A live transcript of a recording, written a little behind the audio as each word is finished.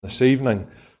This evening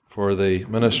for the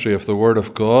ministry of the Word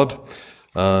of God,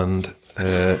 and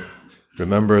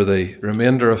remember the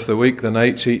remainder of the week, the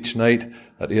nights each night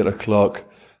at 8 o'clock,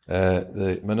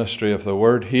 the ministry of the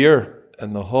Word here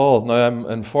in the hall. Now I'm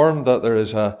informed that there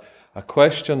is a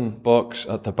question box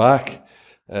at the back,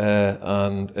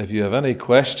 and if you have any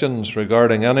questions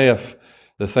regarding any of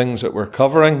the things that we're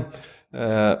covering,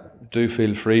 do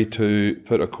feel free to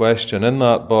put a question in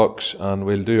that box, and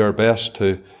we'll do our best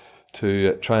to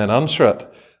try and answer it.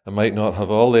 I might not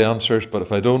have all the answers, but if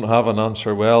I don't have an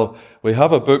answer, well, we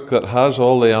have a book that has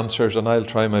all the answers, and I'll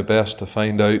try my best to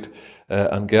find out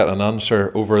and get an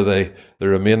answer over the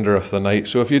remainder of the night.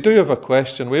 So if you do have a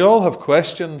question, we all have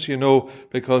questions,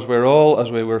 because we're all,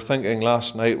 as we were thinking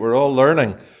last night, we're all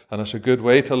learning, and it's a good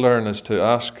way to learn is to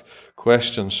ask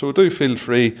questions. So do feel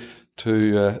free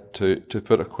to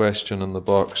put a question in the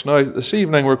box. Now, this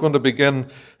evening we're going to begin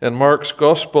in Mark's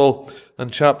Gospel in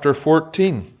chapter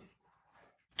 14.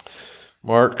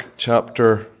 Mark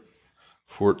chapter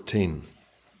 14.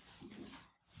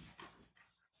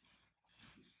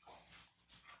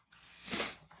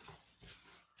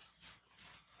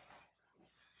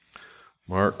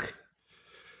 Mark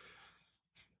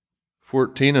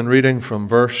 14, and reading from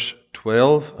verse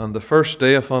 12. And the first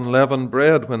day of unleavened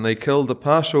bread, when they killed the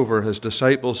Passover, his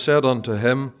disciples said unto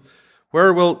him,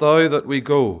 Where wilt thou that we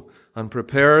go, and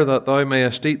prepare that thou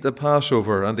mayest eat the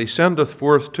Passover? And he sendeth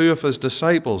forth two of his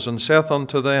disciples, and saith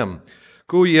unto them,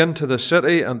 Go ye into the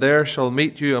city, and there shall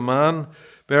meet you a man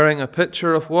bearing a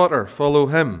pitcher of water. Follow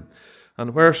him.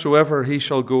 And wheresoever he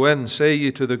shall go in, say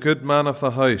ye to the good man of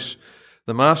the house,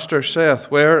 The Master saith,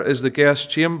 Where is the guest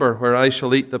chamber where I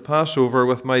shall eat the Passover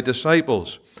with my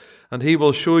disciples? And he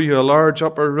will show you a large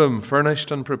upper room,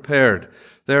 furnished and prepared.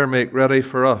 There make ready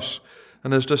for us.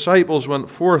 And his disciples went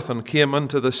forth and came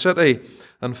into the city,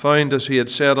 and found as he had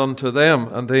said unto them,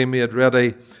 and they made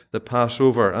ready the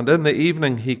Passover. And in the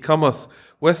evening he cometh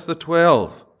with the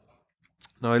 12.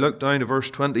 Now look down to verse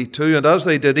 22. And as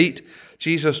they did eat,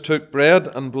 Jesus took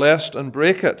bread, and blessed, and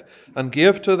brake it, and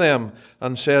gave to them,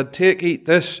 and said, Take, eat,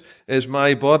 this is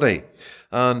my body.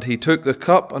 And he took the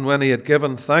cup, and when he had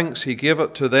given thanks, he gave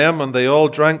it to them, and they all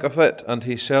drank of it. And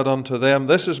he said unto them,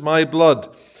 This is my blood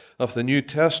of the New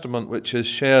Testament, which is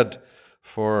shed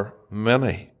for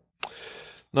many.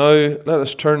 Now let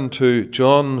us turn to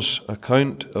John's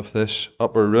account of this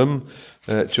upper room.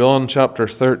 John chapter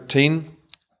 13.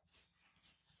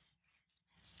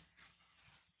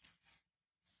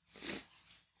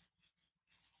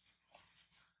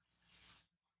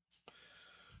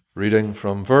 Reading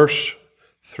from verse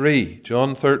 3,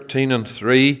 John 13 and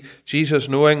 3, Jesus,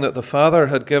 knowing that the Father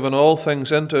had given all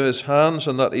things into his hands,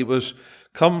 and that he was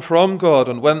come from God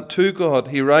and went to God,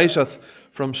 he riseth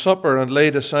from supper, and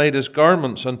laid aside his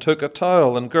garments, and took a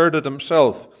towel, and girded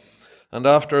himself. And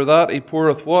after that he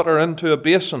poureth water into a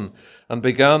basin, and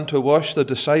began to wash the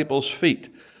disciples'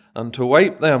 feet, and to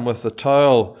wipe them with the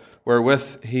towel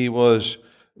wherewith he was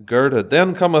girded.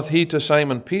 Then cometh he to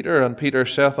Simon Peter, and Peter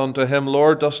saith unto him,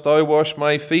 Lord, dost thou wash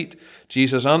my feet?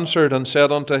 Jesus answered and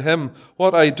said unto him,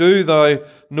 What I do thou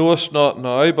knowest not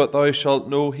now, but thou shalt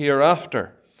know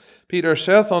hereafter. Peter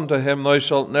saith unto him, Thou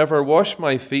shalt never wash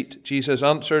my feet. Jesus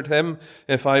answered him,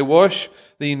 If I wash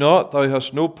thee not, thou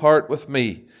hast no part with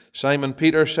me. Simon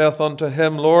Peter saith unto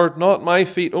him, Lord, not my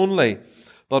feet only,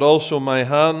 but also my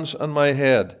hands and my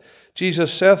head.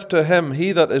 Jesus saith to him,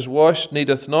 He that is washed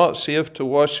needeth not save to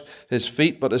wash his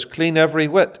feet, but is clean every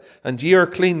whit. And ye are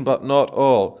clean, but not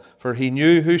all. For he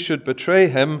knew who should betray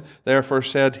him, therefore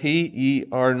said he, Ye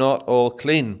are not all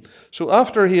clean. So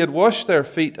after he had washed their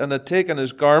feet, and had taken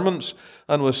his garments,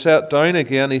 and was set down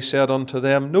again, he said unto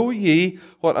them, Know ye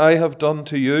what I have done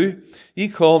to you? Ye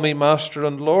call me Master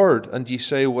and Lord, and ye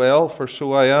say, Well, for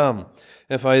so I am.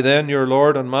 If I then, your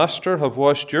Lord and Master, have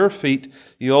washed your feet,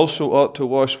 ye also ought to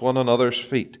wash one another's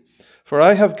feet. For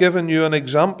I have given you an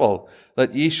example,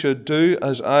 that ye should do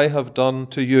as I have done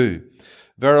to you.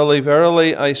 Verily,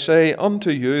 verily, I say unto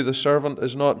you, the servant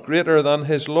is not greater than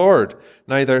his Lord,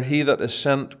 neither he that is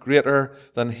sent greater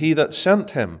than he that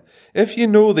sent him. If ye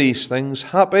know these things,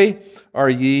 happy are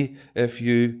ye if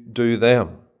you do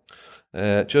them.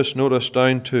 Just notice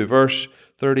down to verse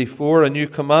 34, A new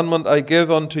commandment I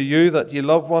give unto you, that ye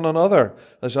love one another,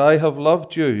 as I have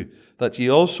loved you, that ye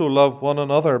also love one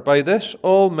another. By this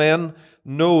all men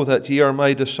know that ye are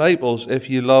my disciples, if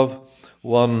ye love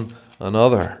one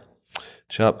another.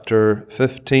 Chapter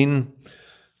 15,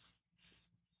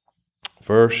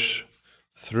 verse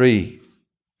 3.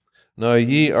 Now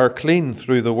ye are clean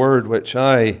through the word which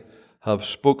I have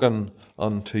spoken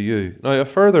unto you. Now a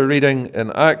further reading in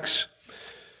Acts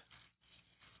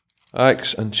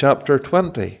and chapter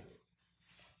 20.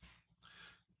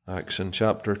 Acts in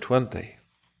chapter 20.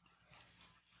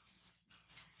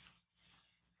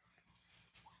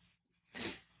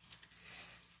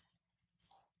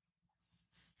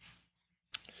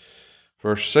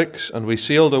 Verse 6, And we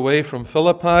sailed away from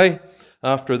Philippi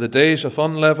after the days of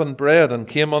unleavened bread, and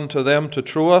came unto them to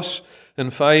Troas in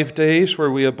 5 days,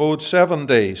 where we abode 7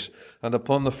 days. And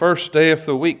upon the first day of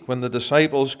the week, when the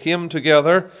disciples came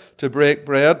together to break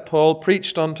bread, Paul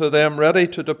preached unto them, ready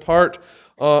to depart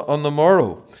on the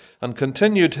morrow, and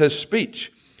continued his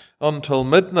speech until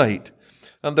midnight.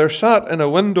 And there sat in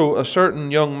a window a certain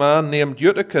young man named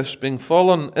Eutychus, being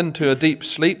fallen into a deep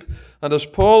sleep. And as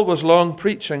Paul was long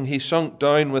preaching, he sunk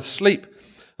down with sleep,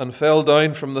 and fell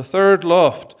down from the 3rd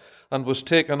loft, and was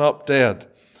taken up dead.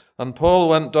 And Paul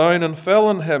went down and fell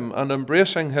on him, and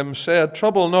embracing him said,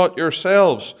 Trouble not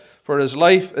yourselves, for his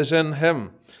life is in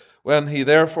him. When he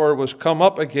therefore was come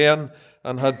up again,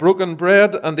 and had broken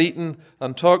bread and eaten,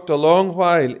 and talked a long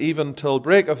while, even till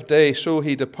break of day, so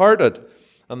he departed.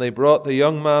 And they brought the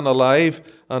young man alive,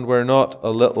 and were not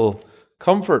a little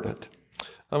comforted.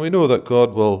 And we know that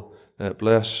God will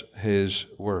bless his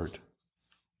word.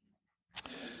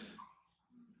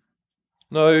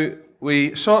 Now,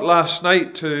 we sought last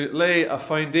night to lay a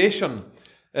foundation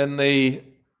in the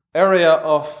area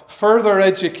of further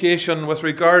education with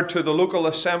regard to the local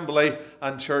assembly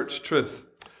and church truth.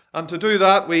 And to do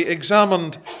that, we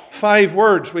examined 5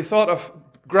 words. We thought of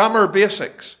grammar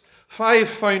basics, 5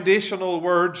 foundational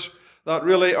words that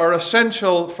really are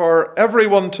essential for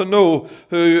everyone to know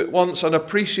who wants an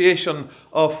appreciation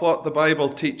of what the Bible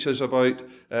teaches about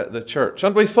the church.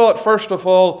 And we thought, first of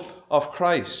all, of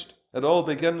Christ. It all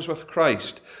begins with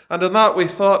Christ. And in that we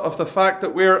thought of the fact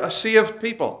that we're a saved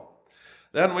people.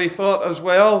 Then we thought as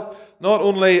well, not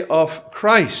only of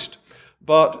Christ,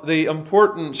 but the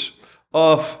importance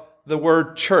of the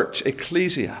word church,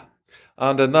 ecclesia.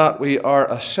 And in that we are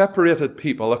a separated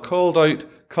people, a called out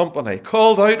company,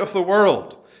 called out of the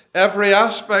world. Every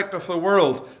aspect of the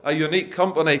world, a unique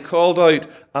company called out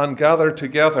and gathered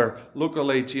together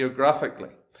locally, geographically.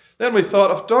 Then we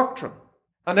thought of doctrine,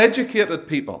 an educated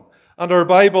people. And our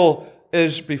Bible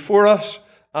is before us,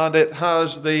 and it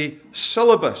has the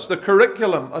syllabus, the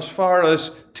curriculum, as far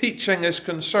as teaching is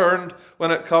concerned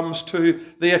when it comes to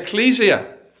the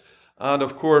ecclesia. And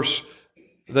of course,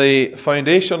 the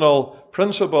foundational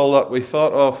principle that we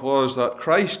thought of was that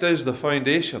Christ is the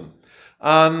foundation.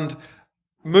 And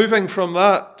moving from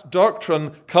that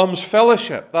doctrine comes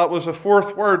fellowship. That was a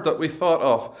 4th word that we thought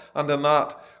of. And in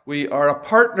that, we are a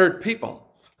partnered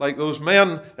people. Like those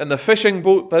men in the fishing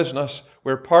boat business,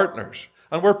 we're partners.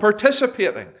 And we're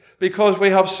participating because we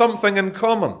have something in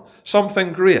common,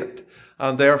 something great.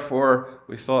 And therefore,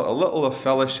 we thought a little of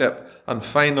fellowship. And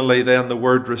finally, then, the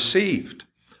word received.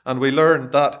 And we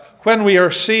learned that when we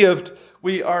are saved,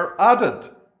 we are added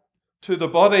to the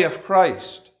body of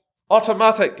Christ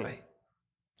automatically.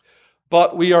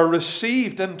 But we are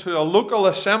received into a local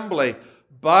assembly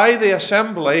by the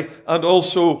assembly, and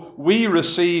also we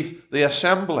receive the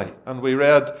assembly. And we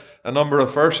read a number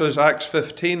of verses, Acts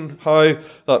 15, how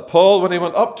that Paul, when he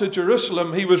went up to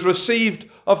Jerusalem, he was received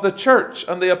of the church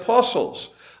and the apostles.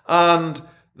 And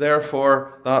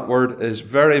therefore, that word is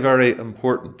very, very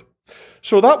important.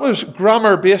 So that was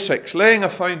grammar basics, laying a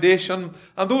foundation,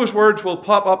 and those words will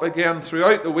pop up again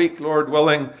throughout the week, Lord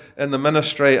willing, in the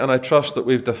ministry, and I trust that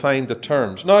we've defined the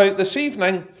terms. Now, this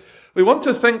evening, we want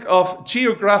to think of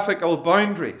geographical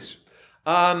boundaries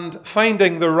and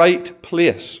finding the right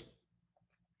place.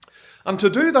 And to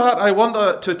do that, I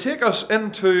want to take us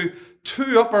into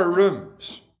 2 upper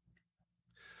rooms.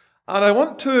 And I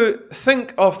want to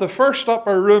think of the first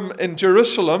upper room in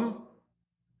Jerusalem,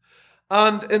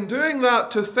 and in doing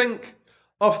that, to think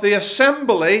of the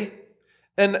assembly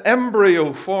in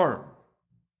embryo form.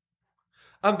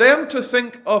 And then to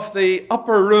think of the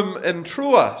upper room in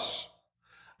Troas.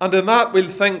 And in that, we'll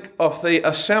think of the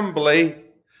assembly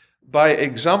by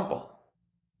example.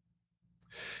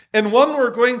 In one,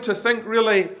 we're going to think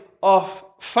really of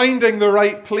finding the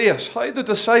right place, how the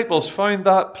disciples found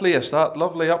that place, that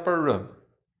lovely upper room.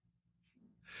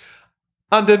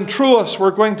 And in Troas,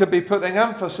 we're going to be putting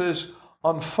emphasis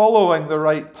on following the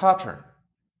right pattern.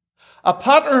 A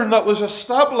pattern that was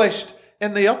established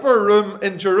in the upper room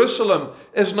in Jerusalem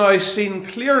is now seen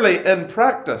clearly in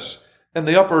practice in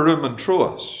the upper room in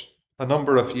Troas a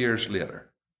number of years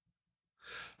later.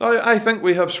 Now, I think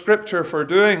we have scripture for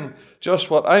doing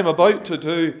just what I'm about to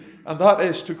do, and that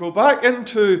is to go back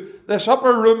into this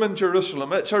upper room in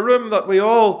Jerusalem. It's a room that we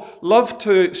all love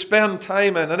to spend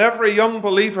time in, and every young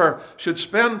believer should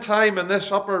spend time in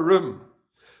this upper room.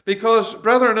 Because,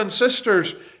 brethren and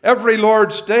sisters, every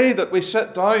Lord's Day that we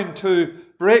sit down to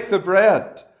break the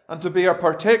bread and to be a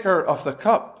partaker of the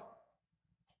cup.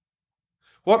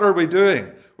 What are we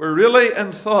doing? We're really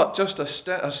in thought just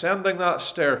ascending that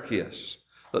staircase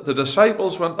that the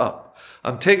disciples went up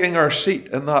and taking our seat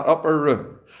in that upper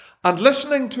room and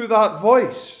listening to that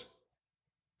voice.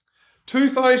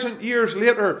 2,000 years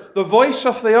later, the voice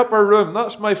of the upper room.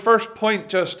 That's my first point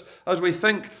just as we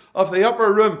think of the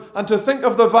upper room and to think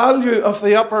of the value of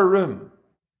the upper room.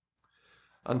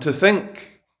 And to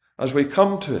think, as we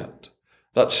come to it,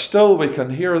 that still we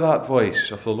can hear that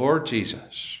voice of the Lord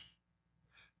Jesus.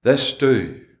 This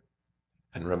do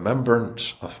in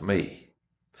remembrance of me.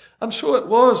 And so it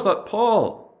was that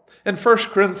Paul, in 1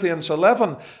 Corinthians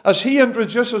 11, as he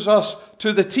introduces us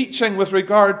to the teaching with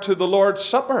regard to the Lord's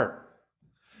Supper,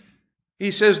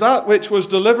 he says, that which was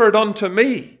delivered unto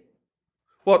me,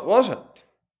 what was it?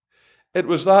 It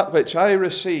was that which I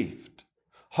received,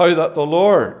 how that the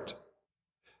Lord,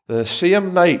 the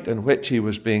same night in which he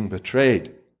was being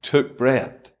betrayed, took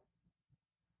bread.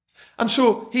 And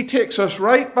so he takes us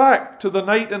right back to the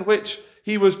night in which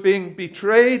he was being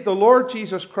betrayed, the Lord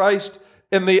Jesus Christ,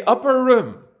 in the upper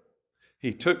room.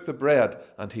 He took the bread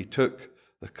and he took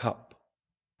the cup.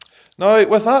 Now,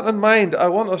 with that in mind, I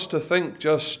want us to think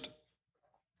just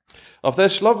of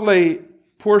this lovely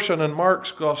portion in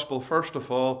Mark's Gospel, first of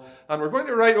all, and we're going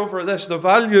to write over this, the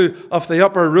value of the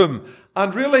upper room.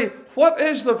 And really, what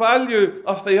is the value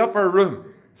of the upper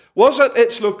room? Was it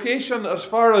its location as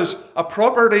far as a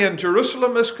property in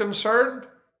Jerusalem is concerned?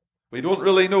 We don't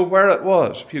really know where it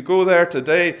was. If you go there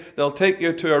today, they'll take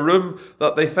you to a room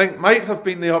that they think might have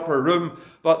been the upper room,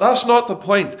 but that's not the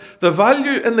point. The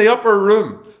value in the upper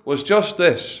room was just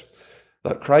this,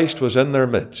 that Christ was in their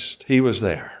midst. He was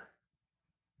there.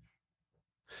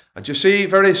 And you see,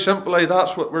 very simply,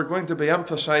 that's what we're going to be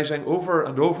emphasizing over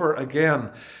and over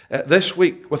again this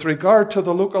week with regard to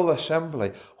the local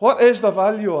assembly. What is the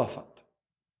value of it?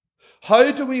 How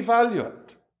do we value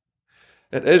it?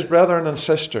 It is, brethren and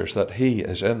sisters, that he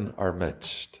is in our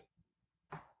midst.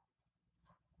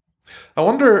 I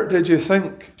wonder, did you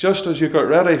think, just as you got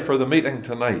ready for the meeting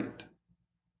tonight,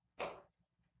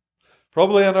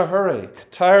 probably in a hurry,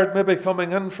 tired maybe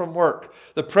coming in from work,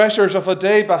 the pressures of a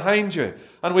day behind you,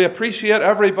 and we appreciate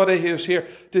everybody who's here.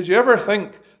 Did you ever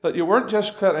think that you weren't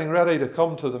just getting ready to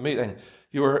come to the meeting,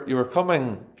 you were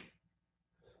coming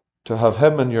to have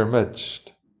him in your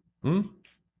midst?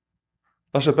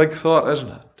 That's a big thought, isn't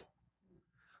it?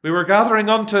 We were gathering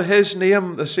unto his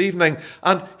name this evening,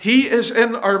 and he is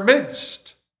in our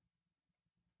midst.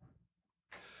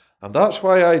 And that's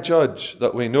why I judge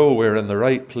that we know we're in the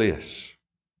right place.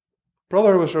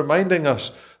 Brother was reminding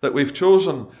us that we've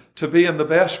chosen to be in the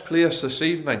best place this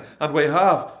evening, and we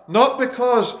have, not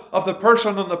because of the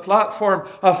person on the platform,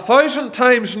 1,000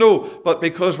 times no, but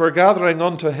because we're gathering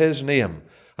unto his name,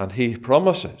 and he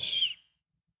promises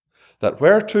that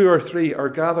where 2 or 3 are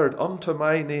gathered unto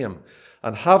my name,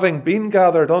 and having been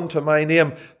gathered unto my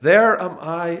name, there am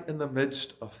I in the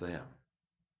midst of them.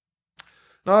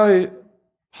 Now,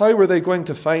 how were they going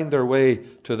to find their way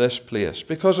to this place?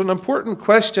 Because an important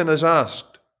question is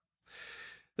asked.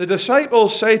 The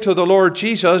disciples say to the Lord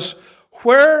Jesus,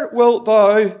 "Where wilt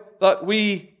thou that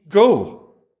we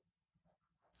go?"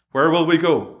 Where will we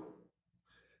go?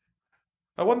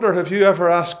 I wonder, have you ever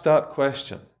asked that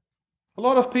question? A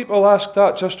lot of people ask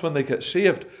that just when they get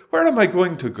saved. Where am I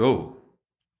going to go?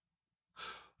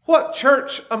 What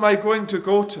church am I going to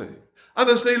go to? And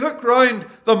as they look round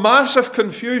the massive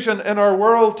confusion in our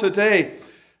world today,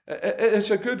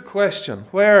 it's a good question.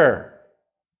 Where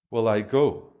will I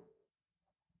go?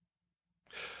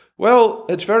 Well,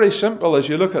 it's very simple as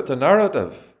you look at the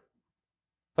narrative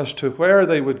as to where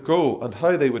they would go and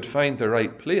how they would find the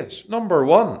right place. Number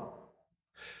 1,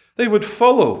 they would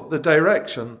follow the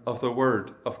direction of the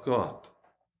Word of God.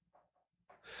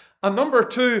 And number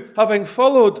 2, having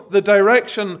followed the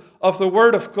direction of the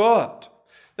Word of God,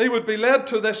 they would be led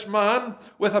to this man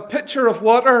with a pitcher of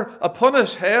water upon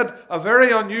his head, a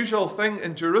very unusual thing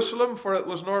in Jerusalem, for it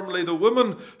was normally the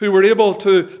women who were able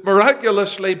to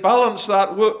miraculously balance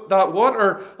that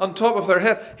water on top of their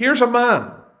head. Here's a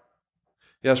man.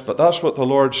 Yes, but that's what the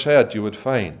Lord said you would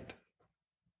find.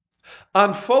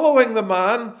 And following the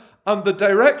man and the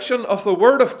direction of the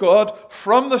Word of God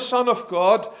from the Son of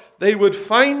God, they would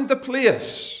find the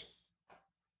place.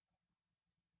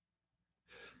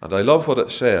 And I love what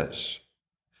it says.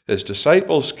 His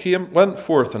disciples went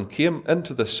forth and came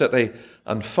into the city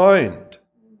and found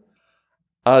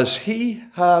as he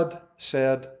had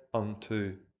said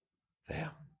unto them.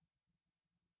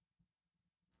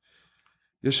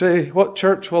 You say, what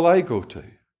church will I go to?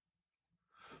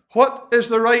 What is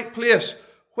the right place?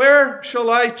 Where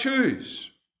shall I choose?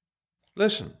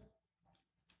 Listen,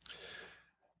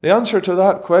 The answer to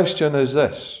that question is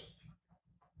this: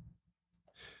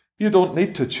 you don't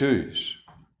need to choose.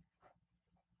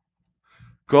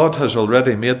 God has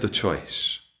already made the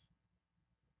choice.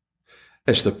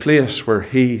 It's the place where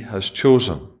he has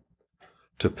chosen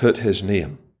to put his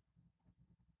name.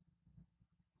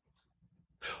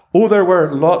 Oh, there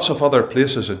were lots of other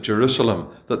places in Jerusalem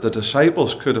that the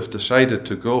disciples could have decided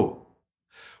to go.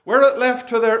 Were it left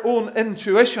to their own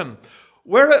intuition,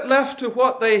 were it left to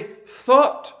what they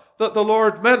thought that the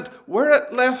Lord meant, were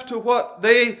it left to what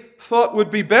they thought would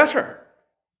be better.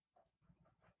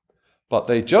 But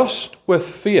they just, with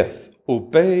faith,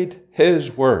 obeyed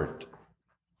his word.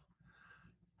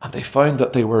 And they found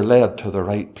that they were led to the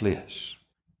right place.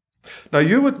 Now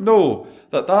you would know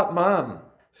that that man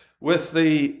with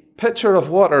the pitcher of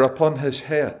water upon his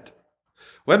head,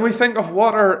 when we think of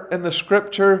water in the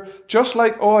Scripture, just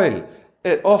like oil,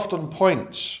 it often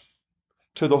points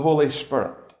to the Holy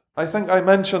Spirit. I think I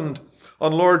mentioned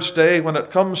on Lord's Day, when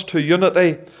it comes to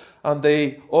unity and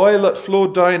the oil that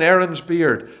flowed down Aaron's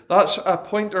beard, that's a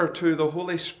pointer to the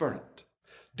Holy Spirit.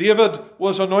 David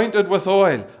was anointed with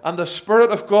oil, and the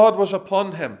Spirit of God was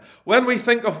upon him. When we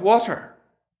think of water,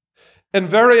 in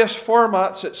various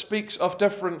formats it speaks of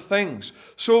different things.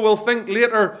 So we'll think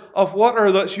later of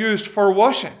water that's used for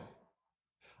washing.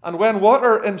 And when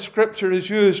water in Scripture is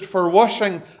used for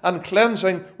washing and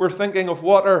cleansing, we're thinking of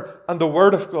water and the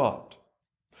Word of God.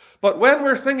 But when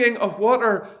we're thinking of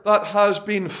water that has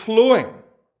been flowing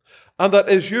and that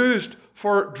is used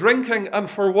for drinking and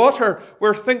for water,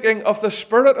 we're thinking of the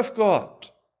Spirit of God.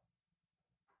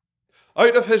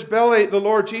 Out of his belly, the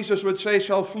Lord Jesus would say,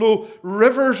 shall flow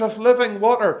rivers of living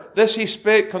water. This he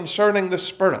spake concerning the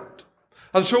Spirit.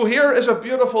 And so here is a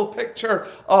beautiful picture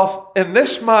of, in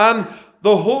this man,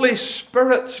 the Holy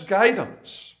Spirit's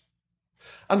guidance.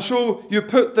 And so you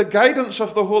put the guidance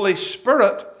of the Holy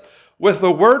Spirit with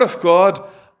the Word of God,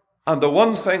 and the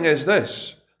one thing is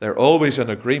this: they're always in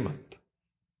agreement.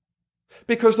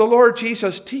 Because the Lord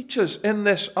Jesus teaches in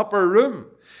this upper room.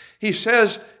 He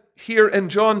says here in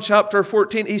John chapter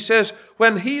 14, he says,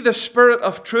 when he, the Spirit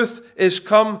of truth, is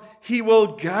come, he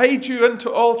will guide you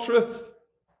into all truth.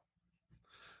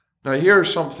 Now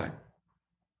here's something.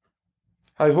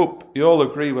 I hope you all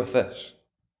agree with this.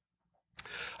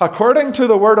 According to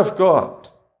the Word of God,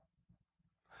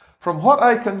 from what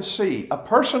I can see, a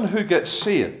person who gets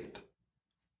saved,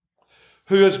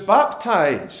 who is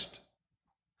baptized,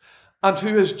 and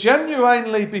who is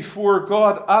genuinely before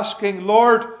God asking,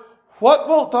 Lord, what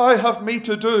wilt thou have me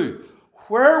to do?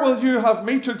 Where will you have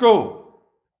me to go?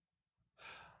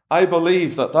 I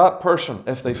believe that that person,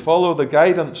 if they follow the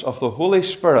guidance of the Holy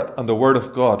Spirit and the Word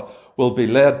of God, will be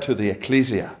led to the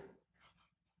ecclesia,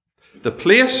 the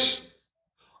place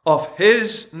of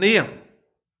his name.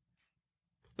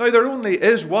 Now, there only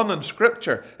is one in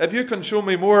Scripture. If you can show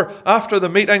me more after the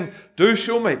meeting, do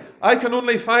show me. I can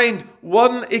only find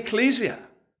one ecclesia.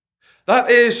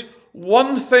 That is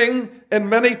one thing in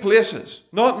many places,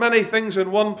 not many things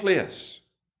in one place.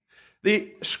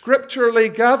 The scripturally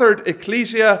gathered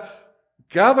ecclesia,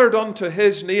 gathered unto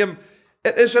his name.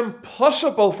 It is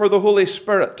impossible for the Holy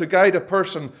Spirit to guide a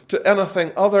person to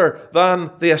anything other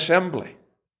than the assembly.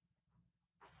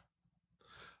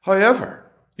 However,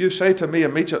 you say to me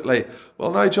immediately,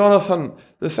 well now, Jonathan,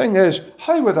 the thing is,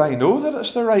 how would I know that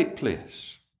it's the right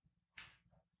place?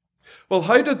 Well,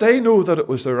 how did they know that it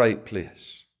was the right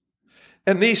place?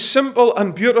 In these simple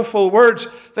and beautiful words,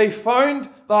 they found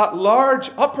that large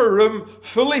upper room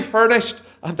fully furnished,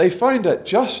 and they found it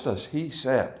just as he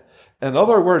said. In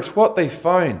other words, what they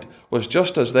found was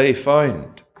just as they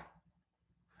found,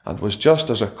 and was just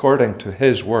as according to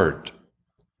his word.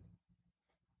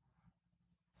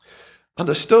 And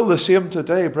it's still the same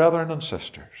today, brethren and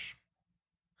sisters.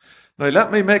 Now,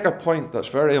 let me make a point that's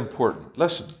very important.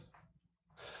 Listen,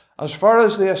 as far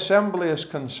as the assembly is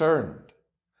concerned,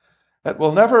 it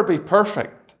will never be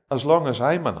perfect as long as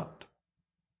I'm in it.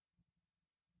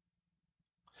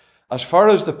 As far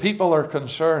as the people are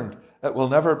concerned, it will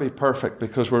never be perfect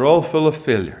because we're all full of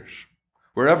failures.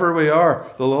 Wherever we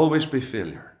are, there'll always be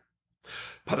failure.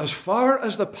 But as far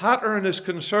as the pattern is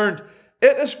concerned,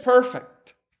 it is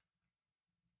perfect.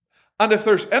 And if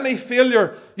there's any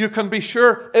failure, you can be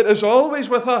sure it is always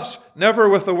with us, never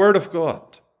with the Word of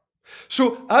God.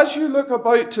 So as you look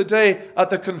about today at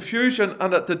the confusion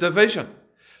and at the division,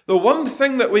 the one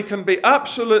thing that we can be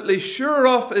absolutely sure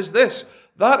of is this: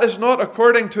 that is not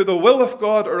according to the will of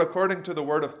God or according to the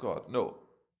Word of God. No.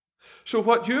 So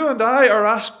what you and I are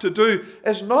asked to do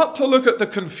is not to look at the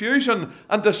confusion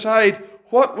and decide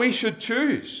what we should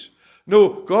choose. No,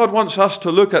 God wants us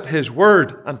to look at his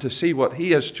word and to see what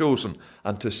he has chosen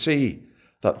and to see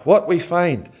that what we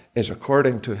find is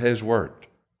according to his word.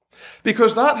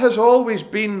 Because that has always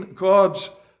been God's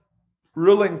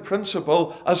ruling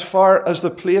principle as far as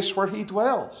the place where he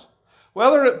dwells.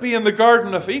 Whether it be in the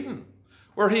Garden of Eden,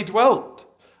 where he dwelt,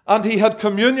 and he had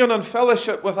communion and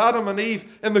fellowship with Adam and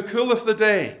Eve in the cool of the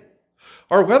day,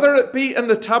 or whether it be in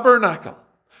the tabernacle,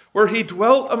 where he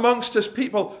dwelt amongst his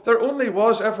people. There only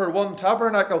was ever one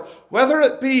tabernacle. Whether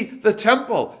it be the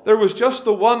temple, there was just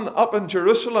the one up in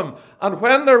Jerusalem. And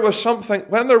when there was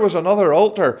another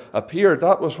altar appeared,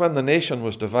 that was when the nation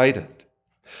was divided.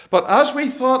 But as we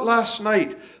thought last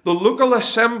night, the local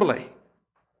assembly,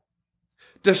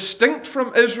 distinct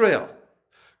from Israel,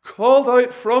 called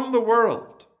out from the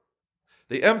world,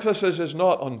 the emphasis is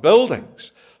not on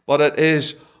buildings, but it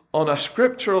is on a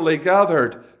scripturally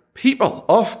gathered people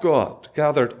of God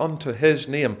gathered unto his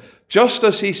name, just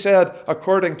as he said,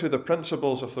 according to the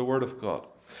principles of the Word of God.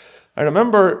 I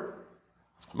remember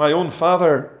my own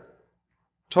father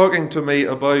talking to me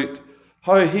about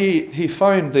how he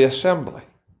found the assembly.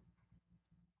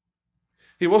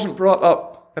 He wasn't brought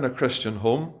up in a Christian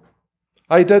home.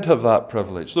 I did have that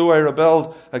privilege, though I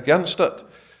rebelled against it,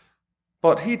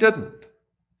 but he didn't.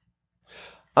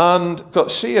 And got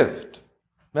saved.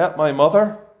 Met my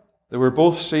mother. They were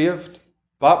both saved,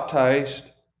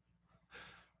 baptized,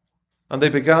 and they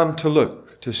began to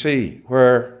look to see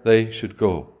where they should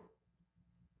go.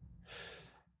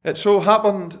 It so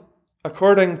happened,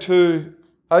 according to,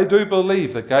 I do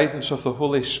believe, the guidance of the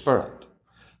Holy Spirit,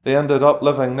 they ended up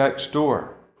living next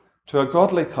door to a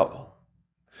godly couple,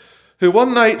 who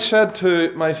one night said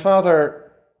to my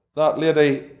father, that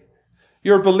lady,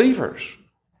 "You're believers.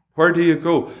 Where do you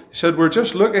go?" He said, "We're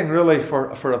just looking really for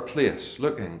a place.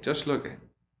 Just looking.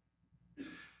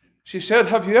 She said,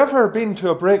 "Have you ever been to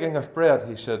a breaking of bread?"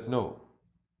 He said, "No."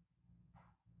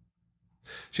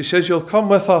 She says, "You'll come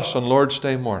with us on Lord's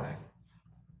Day morning."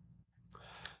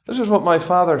 This is what my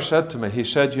father said to me. He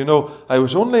said, "I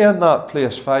was only in that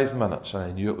place 5 minutes and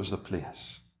I knew it was the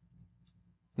place.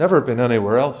 Never been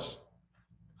anywhere else."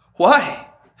 Why?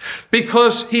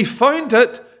 Because he found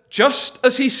it just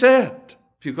as he said.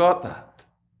 If you got that.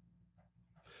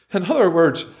 In other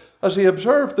words, as he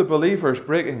observed the believers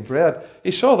breaking bread,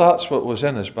 he saw that's what was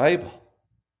in his Bible.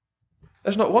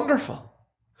 Isn't it wonderful?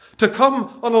 To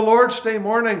come on a Lord's Day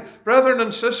morning, brethren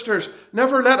and sisters,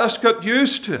 never let us get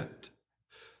used to it.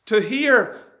 To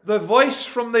hear the voice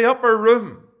from the upper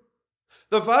room.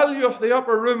 The value of the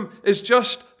upper room is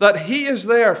just that he is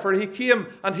there, for he came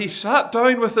and he sat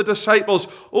down with the disciples.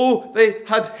 Oh, they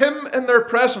had him in their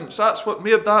presence. That's what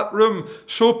made that room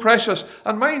so precious.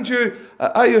 And mind you,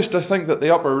 I used to think that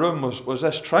the upper room was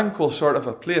this tranquil sort of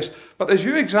a place. But as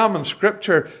you examine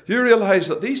Scripture, you realize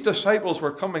that these disciples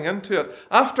were coming into it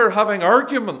after having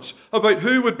arguments about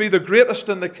who would be the greatest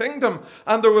in the kingdom.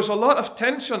 And there was a lot of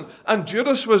tension, and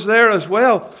Judas was there as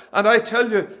well. And I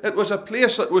tell you, it was a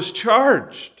place that was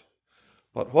charged.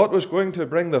 But what was going to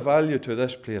bring the value to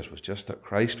this place was just that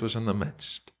Christ was in the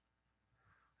midst.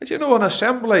 And an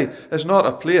assembly is not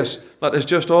a place that is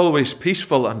just always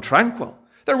peaceful and tranquil.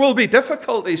 There will be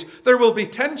difficulties, there will be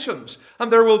tensions, and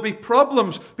there will be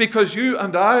problems because you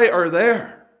and I are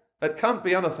there. It can't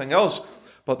be anything else.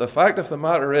 But the fact of the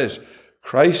matter is,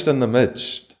 Christ in the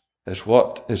midst is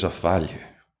what is of value.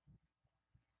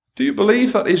 Do you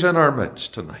believe that he's in our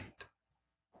midst tonight?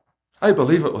 I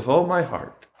believe it with all my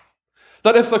heart.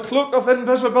 That if the cloak of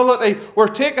invisibility were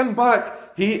taken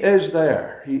back, he is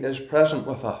there. He is present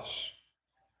with us.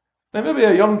 Now maybe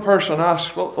a young person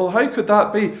asks, well, how could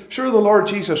that be? Sure, the Lord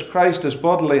Jesus Christ is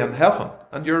bodily in heaven.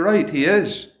 And you're right, he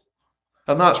is.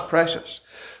 And that's precious.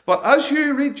 But as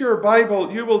you read your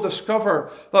Bible, you will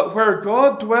discover that where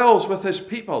God dwells with his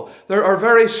people, there are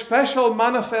very special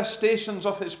manifestations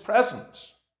of his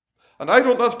presence. And I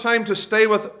don't have time to stay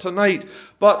with it tonight,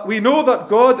 but we know that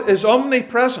God is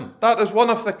omnipresent. That is one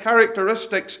of the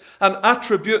characteristics and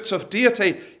attributes of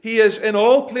deity. He is in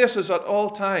all places at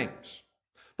all times.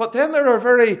 But then there are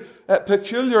very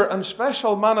peculiar and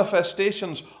special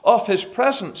manifestations of his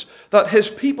presence, that his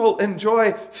people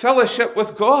enjoy fellowship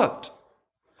with God.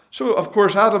 So, of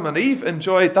course, Adam and Eve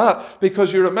enjoyed that,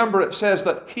 because you remember it says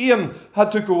that Cain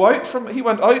had to go out he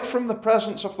went out from the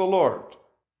presence of the Lord.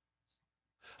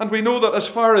 And we know that as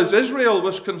far as Israel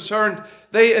was concerned,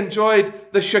 they enjoyed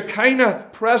the Shekinah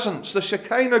presence, the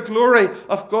Shekinah glory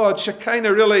of God.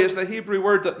 Shekinah really is the Hebrew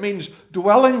word that means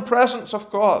dwelling presence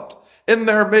of God in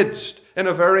their midst in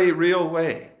a very real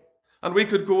way. And we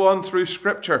could go on through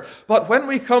Scripture. But when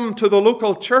we come to the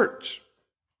local church,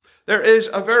 there is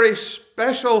a very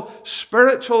special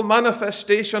spiritual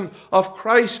manifestation of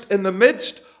Christ in the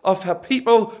midst of a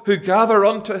people who gather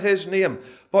unto his name.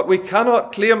 but we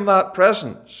cannot claim that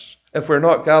presence if we're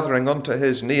not gathering unto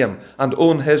his name and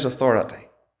own his authority.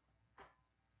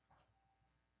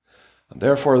 And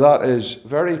therefore that is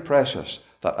very precious,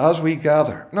 that as we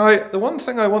gather. Now, the one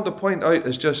thing I want to point out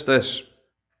is just this.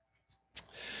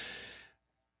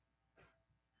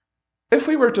 If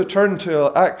we were to turn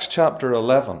to Acts chapter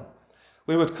 11,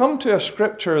 we would come to a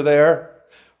scripture there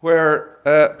where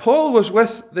Paul was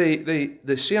with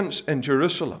the saints in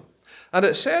Jerusalem. And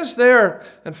it says there,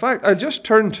 in fact, I'll just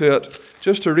turn to it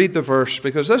just to read the verse,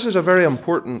 because this is a very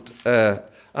important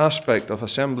aspect of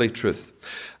assembly truth.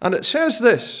 And it says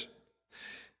this,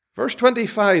 verse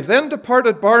 25, Then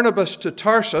departed Barnabas to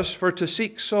Tarsus for to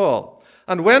seek Saul.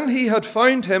 And when he had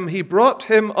found him, he brought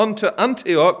him unto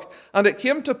Antioch. And it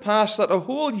came to pass that a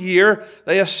whole year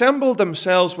they assembled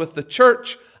themselves with the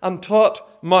church and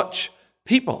taught much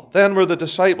people. Then were the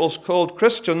disciples called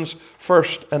Christians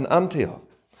first in Antioch.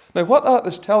 Now what that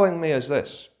is telling me is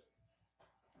this.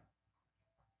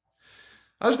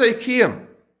 As they came,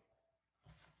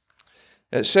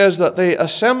 it says that they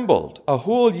assembled, a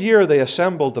whole year they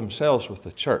assembled themselves with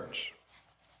the church.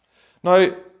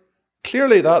 Now,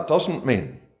 clearly that doesn't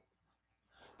mean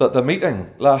that the meeting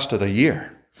lasted a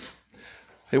year.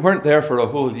 They weren't there for a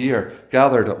whole year,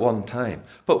 gathered at one time.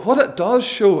 But what it does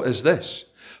show is this.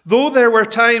 Though there were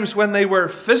times when they were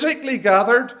physically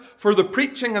gathered for the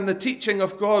preaching and the teaching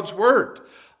of God's word,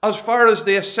 as far as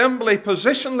the assembly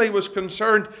positionally was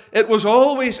concerned, it was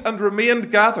always and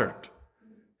remained gathered.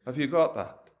 Have you got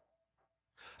that?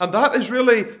 And that is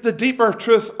really the deeper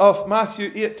truth of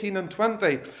Matthew 18 and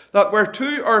 20, that where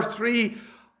two or three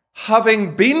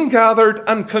having been gathered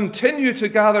and continue to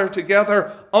gather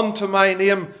together unto my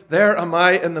name, there am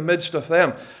I in the midst of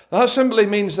them. That simply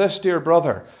means this, dear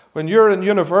brother, when you're in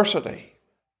university,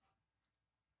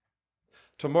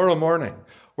 tomorrow morning,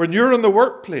 when you're in the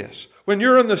workplace, when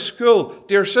you're in the school,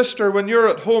 dear sister, when you're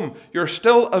at home, you're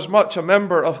still as much a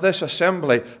member of this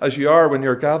assembly as you are when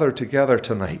you're gathered together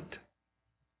tonight.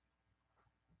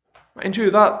 Mind you,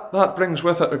 that brings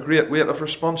with it a great weight of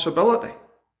responsibility.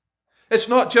 It's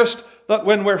not just that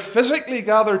when we're physically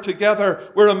gathered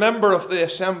together, we're a member of the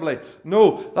assembly.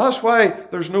 No, that's why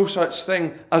there's no such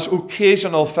thing as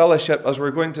occasional fellowship, as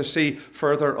we're going to see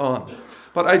further on.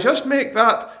 But I just make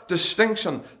that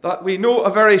distinction that we know a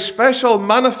very special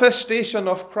manifestation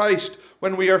of Christ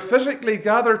when we are physically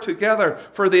gathered together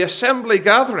for the assembly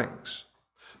gatherings.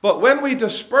 But when we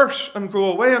disperse and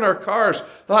go away in our cars,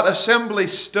 that assembly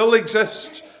still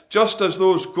exists, just as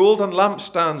those golden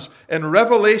lampstands in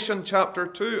Revelation chapter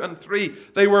 2 and 3,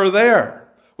 they were there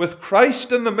with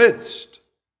Christ in the midst.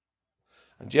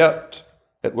 And yet,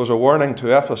 it was a warning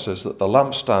to Ephesus that the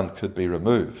lampstand could be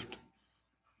removed.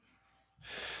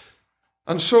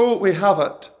 And so we have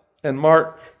it in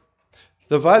Mark,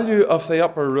 the value of the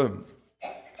upper room.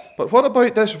 But what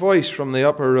about this voice from the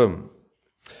upper room?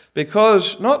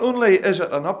 Because not only is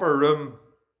it an upper room,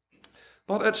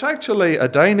 but it's actually a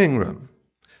dining room.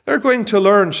 They're going to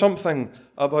learn something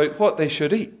about what they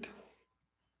should eat.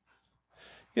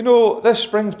 You know, this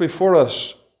brings before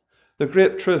us the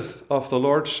great truth of the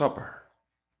Lord's Supper.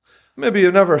 Maybe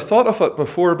you've never thought of it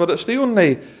before, but it's the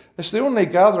only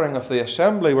gathering of the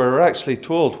assembly where we're actually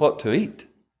told what to eat.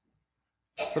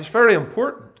 But it's very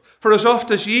important. For as oft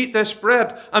as ye eat this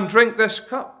bread and drink this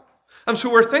cup. And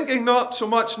so we're thinking not so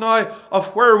much now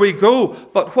of where we go,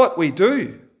 but what we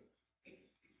do.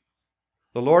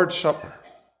 The Lord's Supper.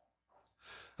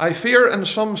 I fear in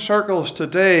some circles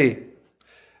today,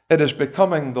 it is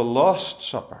becoming the lost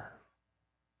supper.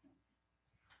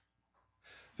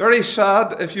 Very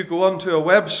sad if you go onto a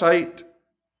website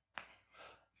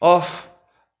of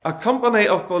a company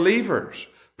of believers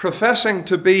professing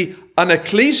to be an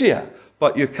ecclesia,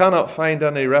 but you cannot find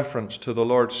any reference to the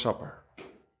Lord's Supper.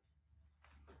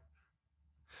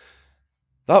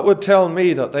 That would tell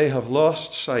me that they have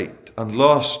lost sight and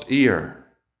lost ear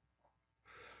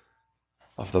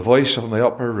of the voice from the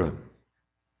upper room.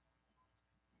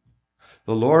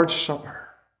 The Lord's Supper,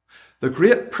 the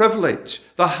great privilege,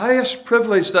 the highest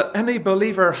privilege that any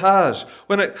believer has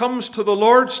when it comes to the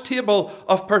Lord's table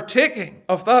of partaking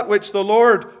of that which the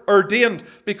Lord ordained,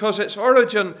 because its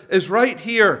origin is right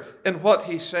here in what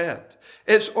he said.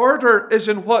 Its order is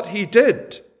in what he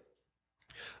did.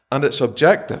 And its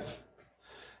objective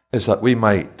is that we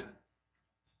might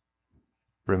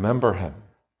remember him.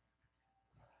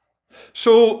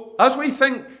 So, as we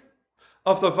think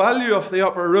of the value of the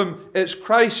upper room, it's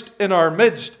Christ in our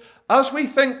midst. As we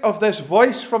think of this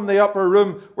voice from the upper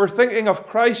room, we're thinking of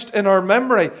Christ in our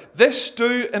memory. This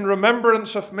do in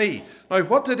remembrance of me. Now,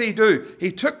 what did he do?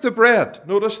 He took the bread.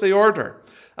 Notice the order.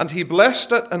 And he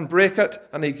blessed it and brake it,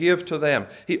 and he gave to them.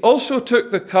 He also took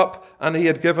the cup, and he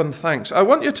had given thanks. I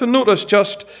want you to notice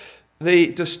just the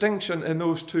distinction in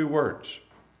those two words.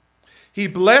 He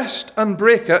blessed and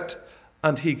brake it,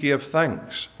 and he gave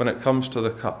thanks when it comes to the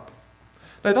cup.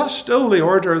 Now that's still the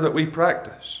order that we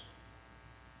practice.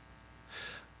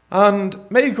 And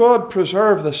may God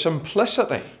preserve the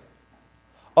simplicity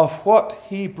of what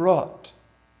he brought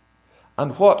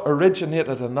and what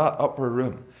originated in that upper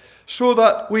room, so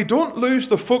that we don't lose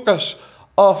the focus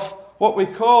of what we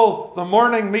call the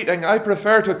morning meeting. I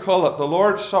prefer to call it the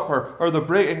Lord's Supper or the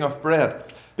breaking of bread,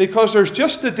 because there's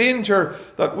just the danger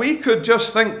that we could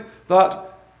just think that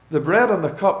the bread and the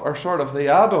cup are sort of the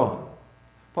add-on.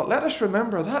 But let us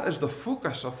remember that is the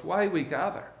focus of why we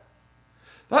gather.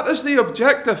 That is the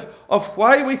objective of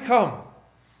why we come.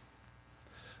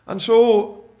 And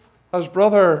so, as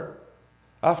brother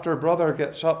after brother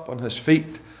gets up on his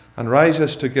feet and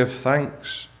rises to give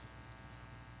thanks,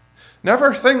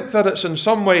 never think that it's in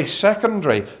some way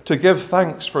secondary to give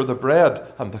thanks for the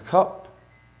bread and the cup.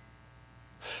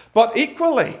 But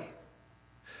equally,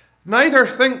 neither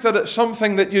think that it's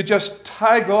something that you just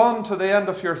tag on to the end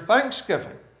of your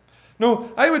thanksgiving.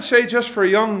 No, I would say just for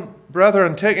young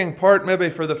brethren taking part maybe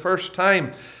for the first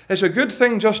time, it's a good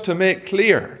thing just to make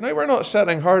clear. Now, we're not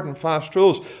setting hard and fast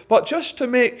rules, but just to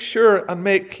make sure and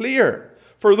make clear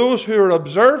for those who are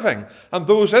observing and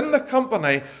those in the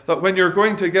company that when you're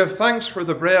going to give thanks for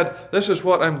the bread, this is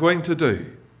what I'm going to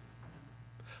do.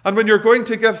 And when you're going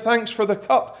to give thanks for the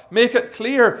cup, make it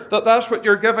clear that that's what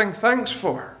you're giving thanks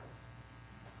for.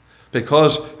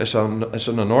 Because it's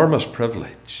an enormous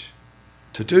privilege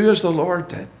to do as the Lord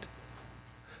did.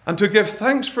 And to give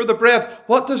thanks for the bread,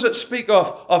 what does it speak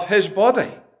of? Of his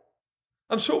body.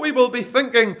 And so we will be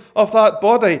thinking of that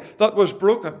body that was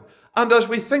broken. And as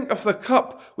we think of the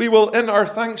cup, we will in our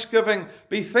thanksgiving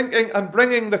be thinking and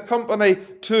bringing the company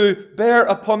to bear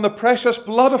upon the precious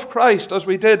blood of Christ, as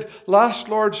we did last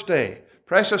Lord's Day.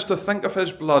 Precious to think of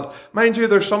his blood. Mind you,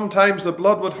 there's sometimes the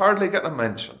blood would hardly get a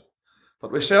mention.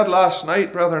 But we said last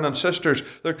night, brethren and sisters,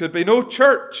 there could be no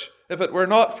church if it were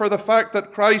not for the fact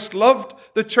that Christ loved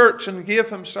the church and gave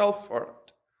himself for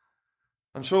it.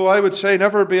 And so I would say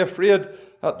never be afraid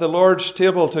at the Lord's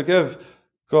table to give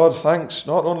God thanks,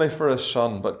 not only for his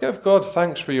Son, but give God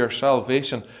thanks for your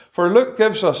salvation. For Luke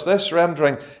gives us this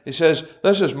rendering. He says,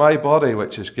 this is my body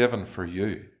which is given for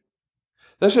you.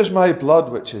 This is my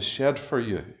blood which is shed for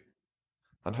you.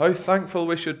 And how thankful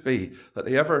we should be that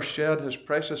he ever shed his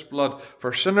precious blood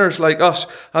for sinners like us.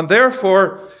 And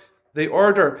therefore, the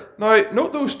order. Now,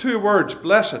 note those two words,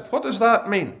 blessed. What does that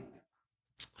mean?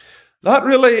 That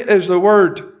really is the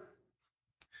word.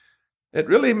 It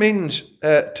really means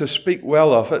to speak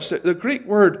well of. It's the Greek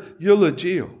word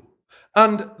eulogio.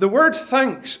 And the word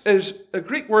thanks is a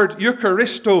Greek word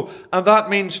eucharisto, and that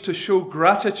means to show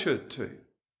gratitude to.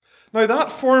 Now,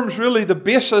 that forms really the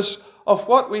basis of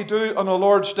what we do on a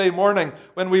Lord's Day morning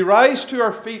when we rise to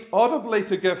our feet audibly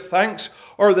to give thanks,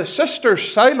 or the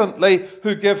sisters silently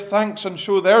who give thanks and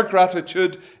show their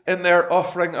gratitude in their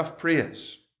offering of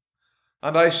praise.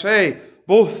 And I say,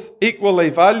 both equally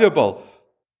valuable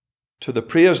to the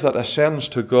praise that ascends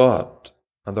to God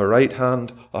and the right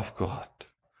hand of God.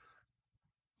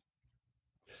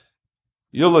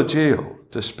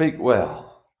 Eulogio, to speak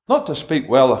well. Not to speak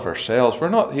well of ourselves. We're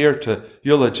not here to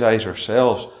eulogize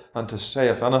ourselves and to say,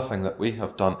 if anything, that we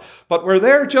have done. But we're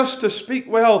there just to speak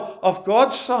well of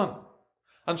God's Son.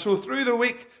 And so through the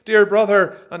week, dear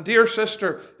brother and dear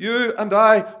sister, you and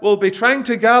I will be trying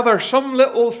to gather some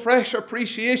little fresh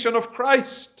appreciation of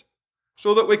Christ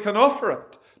so that we can offer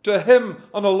it to him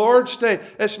on a Lord's Day.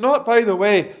 It's not, by the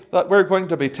way, that we're going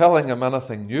to be telling him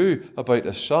anything new about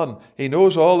his Son. He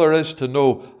knows all there is to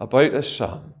know about his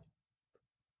Son.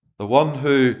 The one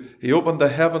who he opened the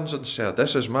heavens and said,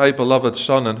 this is my beloved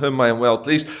Son in whom I am well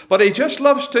pleased. But he just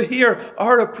loves to hear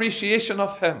our appreciation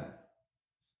of him.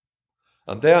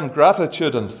 And then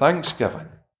gratitude and thanksgiving.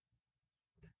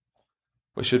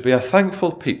 We should be a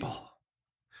thankful people.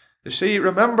 You see,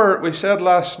 remember we said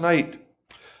last night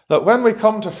that when we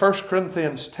come to 1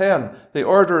 Corinthians 10, the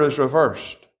order is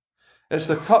reversed. It's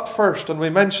the cup first, and we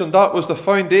mentioned that was the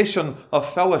foundation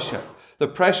of fellowship. The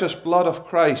precious blood of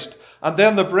Christ, and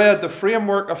then the bread, the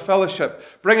framework of fellowship,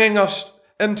 bringing us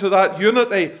into that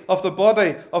unity of the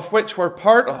body of which we're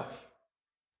part of.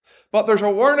 But there's a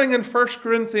warning in 1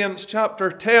 Corinthians chapter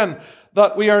 10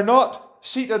 that we are not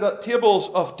seated at tables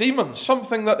of demons,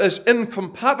 something that is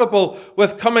incompatible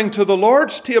with coming to the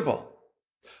Lord's table.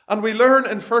 And we learn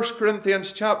in 1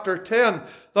 Corinthians chapter 10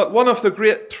 that one of the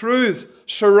great truths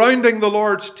surrounding the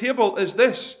Lord's table is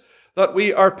this, that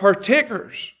we are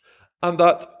partakers and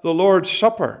that the Lord's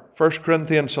Supper, 1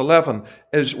 Corinthians 11,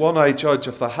 is one, I judge,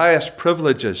 of the highest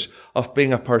privileges of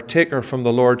being a partaker from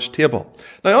the Lord's table.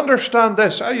 Now understand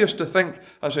this, I used to think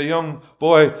as a young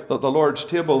boy that the Lord's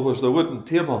table was the wooden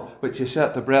table which you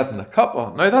set the bread and the cup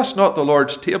on. Now that's not the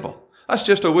Lord's table. That's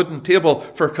just a wooden table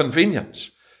for convenience.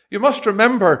 You must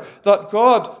remember that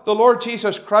God, the Lord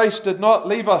Jesus Christ, did not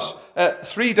leave us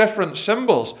three different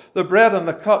symbols, the bread and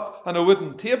the cup and a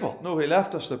wooden table. No, he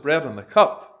left us the bread and the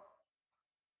cup.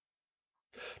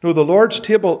 No, the Lord's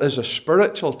table is a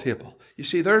spiritual table. You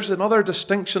see, there's another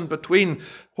distinction between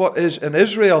what is in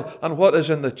Israel and what is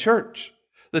in the church.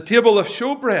 The table of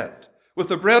showbread with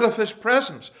the bread of his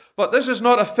presence. But this is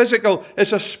not a physical,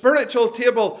 it's a spiritual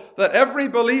table that every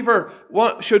believer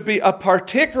should be a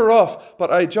partaker of.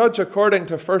 But I judge according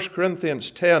to 1 Corinthians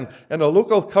 10, in a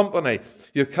local company,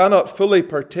 you cannot fully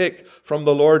partake from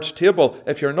the Lord's table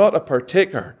if you're not a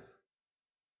partaker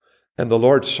in the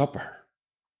Lord's Supper.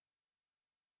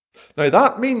 Now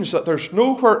that means that there's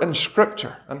nowhere in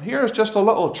Scripture, and here's just a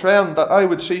little trend that I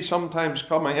would see sometimes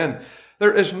coming in.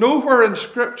 There is nowhere in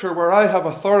Scripture where I have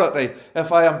authority,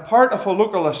 if I am part of a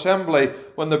local assembly,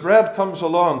 when the bread comes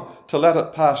along, to let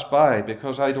it pass by,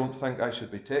 because I don't think I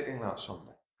should be taking that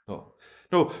Sunday.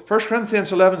 No, 1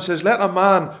 Corinthians 11 says, let a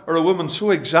man or a woman so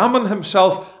examine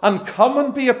himself and come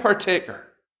and be a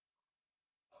partaker.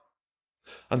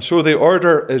 And so the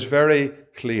order is very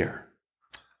clear,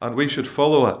 and we should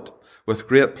follow it with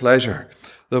great pleasure.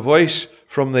 The voice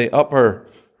from the upper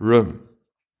room.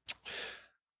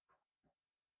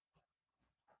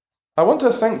 I want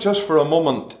to think just for a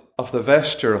moment of the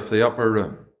vesture of the upper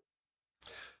room.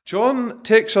 John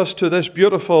takes us to this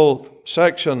beautiful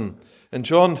section in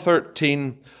John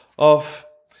 13 of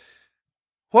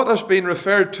what has been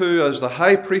referred to as the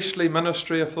high priestly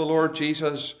ministry of the Lord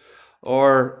Jesus,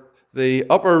 or the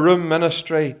upper room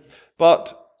ministry.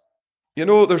 But you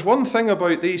know, there's one thing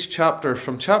about these chapters,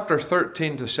 from chapter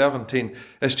 13 to 17,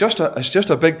 it's just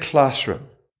a big classroom.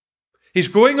 He's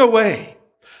going away,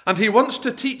 and he wants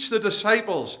to teach the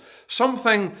disciples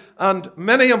something and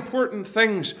many important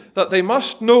things that they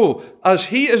must know as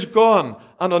he is gone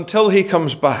and until he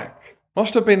comes back.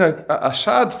 Must have been a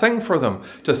sad thing for them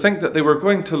to think that they were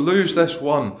going to lose this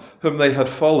one whom they had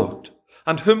followed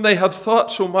and whom they had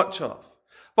thought so much of.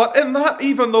 But in that,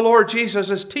 even the Lord Jesus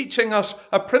is teaching us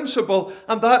a principle,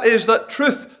 and that is that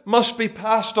truth must be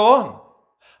passed on,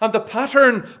 and the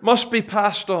pattern must be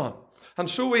passed on. And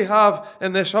so we have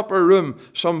in this upper room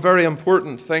some very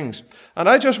important things. And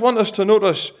I just want us to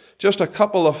notice just a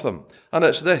couple of them, and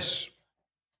it's this.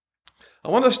 I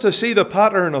want us to see the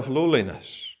pattern of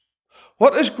lowliness.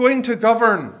 What is going to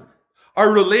govern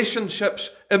our relationships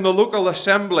in the local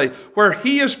assembly where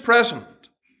he is present?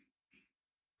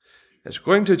 It's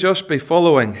going to just be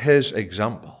following his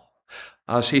example.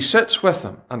 As he sits with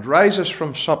them and rises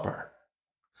from supper,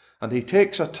 and he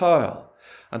takes a towel,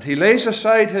 and he lays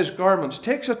aside his garments,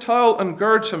 takes a towel and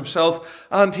girds himself,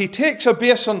 and he takes a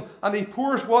basin and he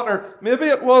pours water. Maybe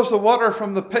it was the water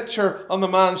from the pitcher on the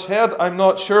man's head, I'm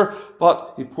not sure,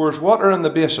 but he pours water in the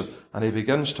basin and he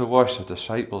begins to wash the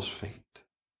disciples' feet.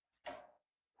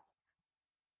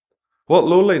 What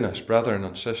lowliness, brethren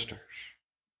and sisters.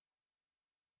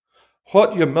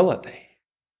 What humility.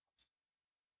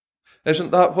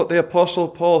 Isn't that what the Apostle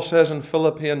Paul says in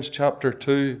Philippians chapter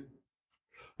 2?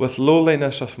 With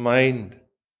lowliness of mind,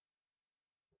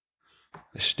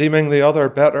 esteeming the other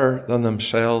better than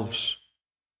themselves.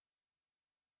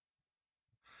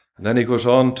 And then he goes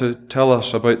on to tell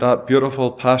us about that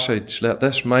beautiful passage, let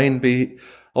this mind be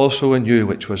also in you,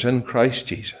 which was in Christ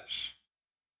Jesus.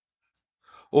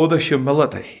 Oh, the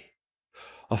humility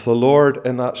of the Lord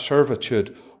in that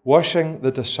servitude, washing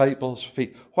the disciples'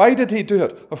 feet. Why did he do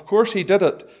it? Of course he did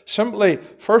it simply,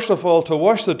 first of all, to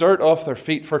wash the dirt off their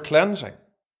feet for cleansing.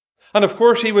 And of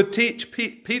course he would teach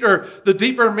Peter the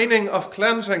deeper meaning of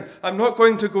cleansing. I'm not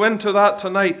going to go into that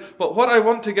tonight, but what I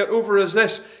want to get over is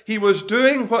this. He was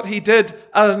doing what he did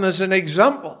as an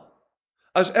example,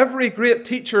 as every great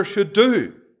teacher should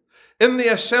do in the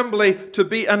assembly, to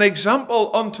be an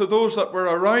example unto those that were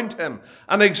around him,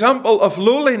 an example of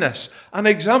lowliness, an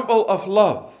example of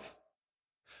love,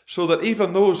 so that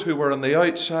even those who were on the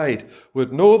outside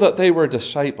would know that they were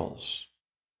disciples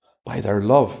by their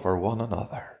love for one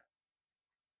another.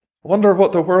 I wonder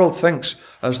what the world thinks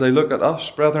as they look at us,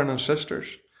 brethren and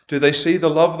sisters. Do they see the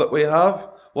love that we have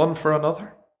one for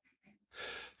another?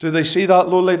 Do they see that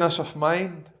lowliness of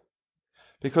mind?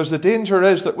 Because the danger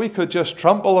is that we could just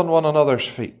trample on one another's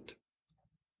feet.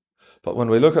 But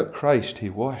when we look at Christ, he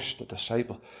washed the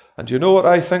disciple. And you know what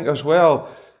I think as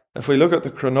well? If we look at the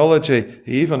chronology,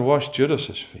 he even washed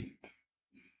Judas's feet.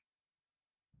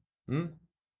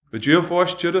 Would you have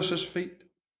washed Judas's feet?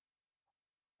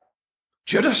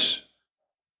 Judas,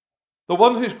 the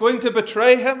one who's going to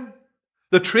betray him,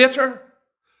 the traitor.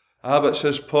 But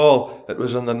says Paul, it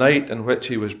was on the night in which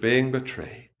he was being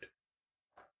betrayed.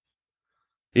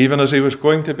 Even as he was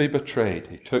going to be betrayed,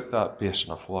 he took that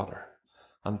basin of water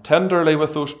and tenderly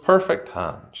with those perfect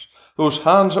hands, those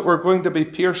hands that were going to be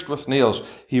pierced with nails,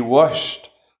 he washed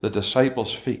the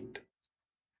disciples' feet.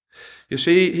 You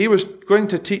see, he was going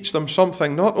to teach them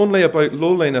something not only about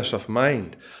lowliness of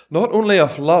mind, not only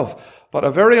of love, but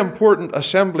a very important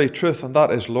assembly truth, and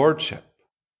that is lordship.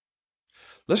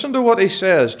 Listen to what he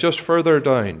says just further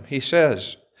down. He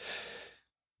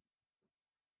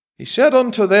said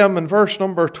unto them in verse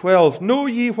number 12, Know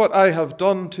ye what I have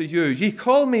done to you? Ye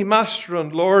call me Master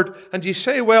and Lord, and ye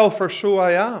say, Well, for so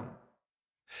I am.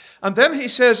 And then he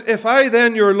says, If I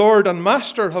then, your Lord and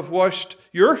Master, have washed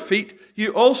your feet,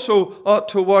 you also ought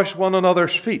to wash one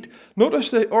another's feet. Notice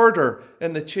the order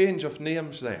in the change of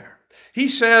names there. He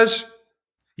says,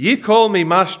 Ye call me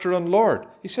Master and Lord.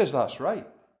 He says, that's right.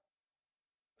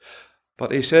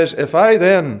 But he says, If I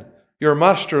then, your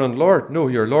Master and Lord, no,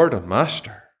 your Lord and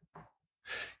Master.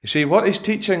 You see, what he's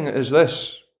teaching is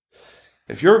this.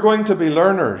 If you're going to be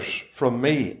learners from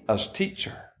me as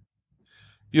teacher,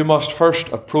 you must first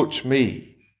approach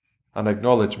me and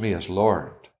acknowledge me as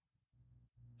Lord.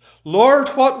 Lord,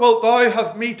 what wilt thou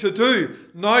have me to do?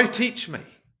 Now teach me.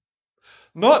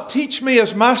 Not teach me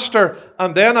as Master,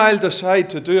 and then I'll decide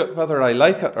to do it whether I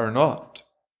like it or not.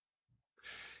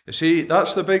 You see,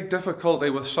 that's the big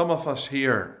difficulty with some of us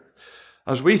here.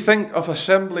 As we think of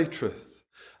assembly truth,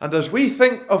 and as we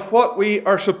think of what we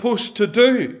are supposed to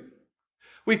do,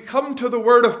 we come to the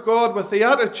Word of God with the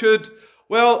attitude,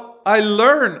 well, I'll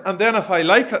learn, and then if I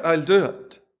like it, I'll do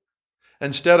it.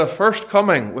 Instead of first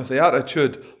coming with the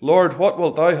attitude, Lord, what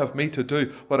wilt thou have me to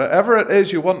do? Whatever it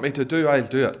is you want me to do, I'll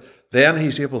do it. Then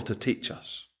he's able to teach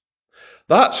us.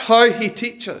 That's how he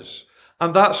teaches,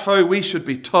 and that's how we should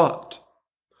be taught.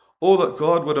 Oh, that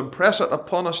God would impress it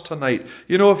upon us tonight.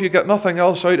 You know, if you get nothing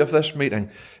else out of this meeting,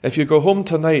 if you go home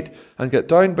tonight and get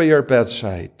down by your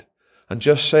bedside and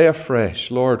just say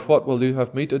afresh, Lord, what will you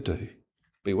have me to do?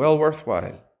 Be well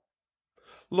worthwhile.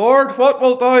 Lord, what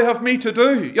wilt thou have me to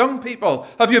do? Young people,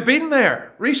 have you been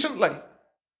there recently?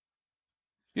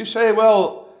 You say,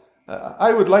 well,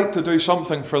 I would like to do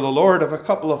something for the Lord of a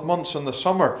couple of months in the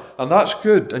summer, and that's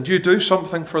good, and you do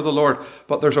something for the Lord,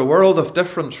 but there's a world of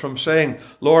difference from saying,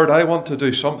 Lord, I want to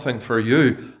do something for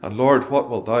you, and Lord, what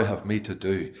wilt thou have me to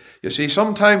do? You see,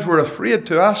 sometimes we're afraid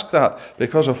to ask that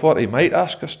because of what he might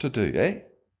ask us to do, eh?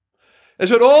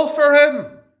 Is it all for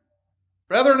him?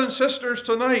 Brethren and sisters,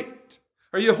 tonight,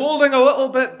 are you holding a little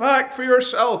bit back for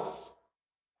yourself?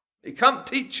 He can't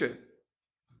teach you.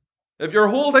 If you're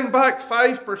holding back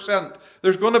 5%,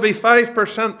 there's going to be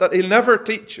 5% that he'll never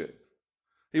teach you.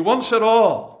 He wants it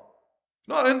all. He's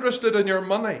not interested in your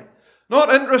money.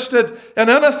 Not interested in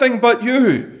anything but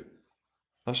you.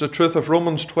 That's the truth of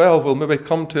Romans 12. We'll maybe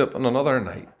come to it on another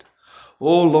night.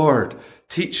 O Lord,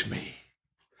 teach me.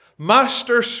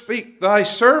 Master, speak, thy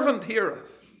servant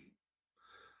heareth.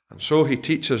 And so he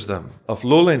teaches them of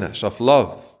lowliness, of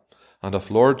love, and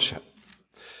of lordship.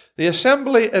 The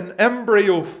assembly in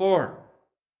embryo form,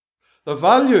 the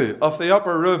value of the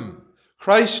upper room,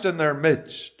 Christ in their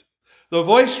midst, the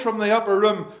voice from the upper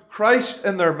room, Christ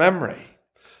in their memory,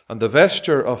 and the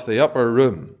vesture of the upper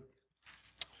room,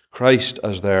 Christ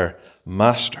as their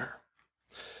master.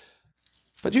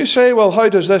 But you say, well, how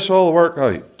does this all work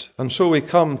out? And so we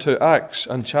come to Acts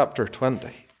and chapter 20.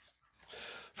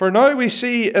 For now we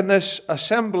see in this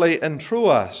assembly in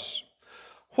Troas,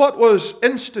 what was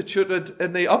instituted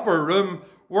in the upper room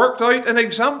worked out in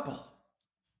example.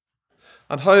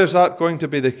 And how is that going to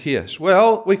be the case?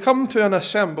 Well, we come to an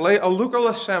assembly, a local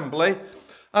assembly,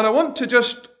 and I want to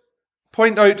just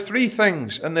point out three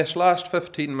things in this last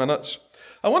 15 minutes.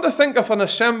 I want to think of an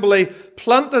assembly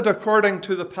planted according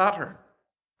to the pattern.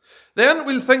 Then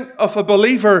we'll think of a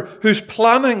believer who's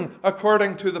planning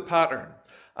according to the pattern.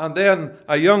 And then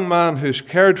a young man who's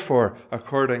cared for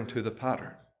according to the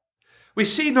pattern. We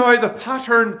see now the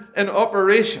pattern in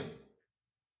operation.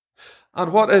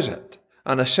 And what is it?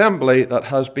 An assembly that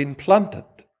has been planted.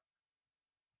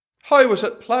 How was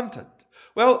it planted?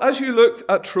 Well, as you look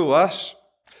at Troas,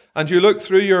 and you look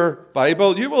through your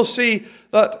Bible, you will see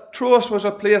that Troas was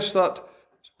a place that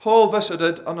Paul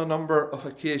visited on a number of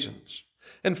occasions.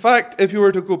 In fact, if you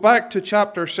were to go back to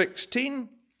chapter 16,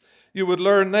 you would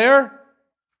learn there,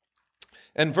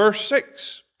 in verse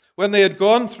 6, When they had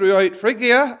gone throughout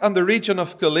Phrygia and the region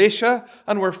of Galatia,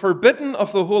 and were forbidden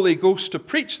of the Holy Ghost to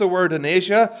preach the word in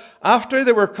Asia, after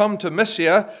they were come to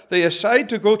Mysia, they essayed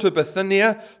to go to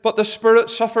Bithynia, but the Spirit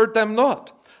suffered them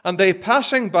not. And they,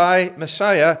 passing by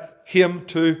Mysia, came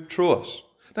to Troas.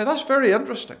 Now that's very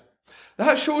interesting.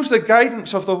 That shows the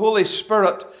guidance of the Holy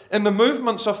Spirit in the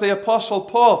movements of the Apostle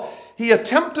Paul. He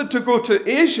attempted to go to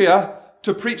Asia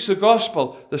to preach the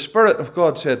gospel. The Spirit of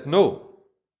God said no.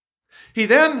 He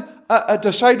then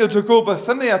decided to go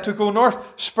Bithynia, to go north.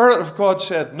 Spirit of God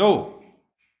said no.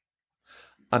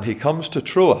 And he comes to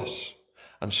Troas.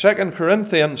 And 2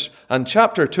 Corinthians and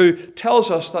chapter 2 tells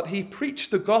us that he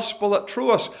preached the gospel at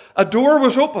Troas. A door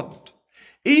was opened,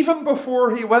 even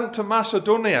before he went to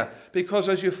Macedonia, because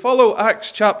as you follow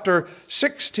Acts chapter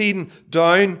 16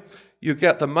 down, you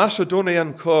get the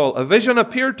Macedonian call. A vision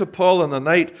appeared to Paul in the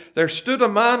night. There stood a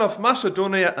man of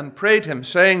Macedonia and prayed him,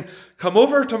 saying, "Come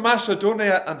over to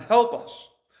Macedonia and help us."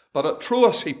 But at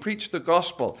Troas he preached the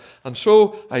gospel. And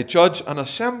so, I judge, an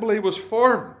assembly was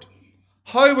formed.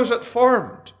 How was it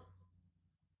formed?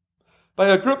 By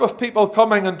a group of people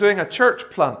coming and doing a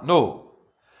church plant? No.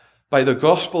 By the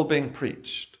gospel being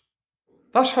preached.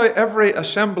 That's how every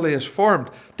assembly is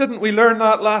formed. Didn't we learn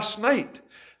that last night?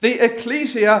 The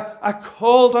ecclesia, a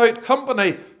called out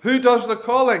company. Who does the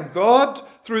calling? God,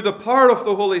 through the power of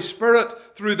the Holy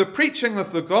Spirit, through the preaching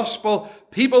of the gospel,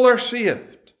 people are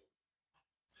saved.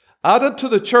 Added to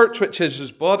the church, which is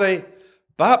his body,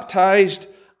 baptized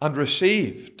and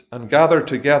received and gathered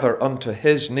together unto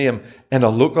his name in a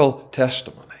local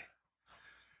testimony.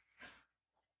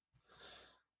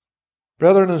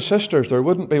 Brethren and sisters, there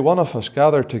wouldn't be one of us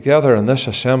gathered together in this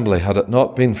assembly had it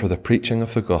not been for the preaching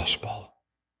of the gospel.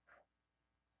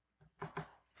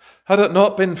 Had it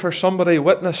not been for somebody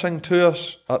witnessing to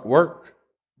us at work,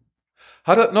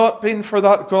 had it not been for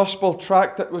that gospel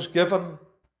tract that was given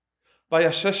by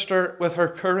a sister with her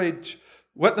courage,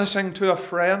 witnessing to a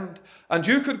friend, and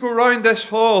you could go round this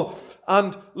hall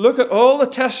and look at all the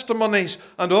testimonies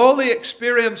and all the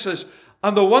experiences,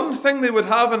 and the one thing they would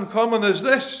have in common is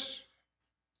this: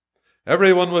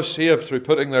 everyone was saved through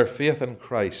putting their faith in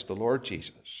Christ, the Lord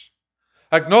Jesus,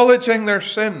 acknowledging their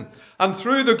sin, and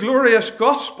through the glorious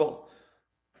gospel,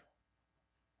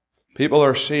 people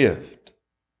are saved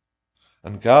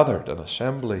and gathered and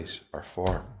assemblies are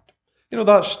formed. You know,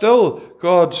 that's still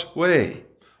God's way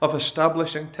of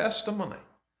establishing testimony.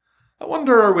 I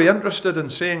wonder, are we interested in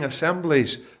seeing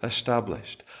assemblies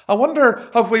established? I wonder,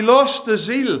 have we lost the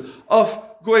zeal of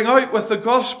going out with the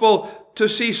gospel to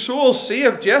see souls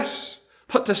saved? Yes.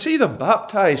 But to see them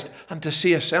baptized and to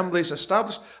see assemblies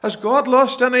established, has God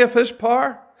lost any of his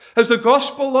power? Has the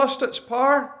gospel lost its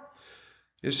power?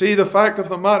 You see, the fact of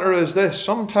the matter is this: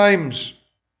 sometimes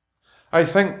I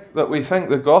think that we think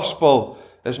the gospel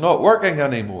is not working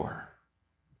anymore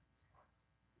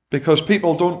because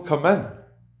people don't come in.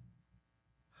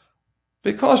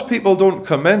 Because people don't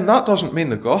come in, that doesn't mean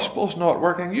the gospel's not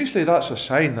working. Usually that's a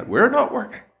sign that we're not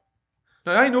working.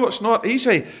 Now, I know it's not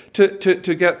easy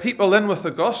to get people in with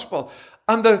the gospel.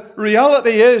 And the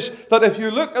reality is that if you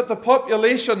look at the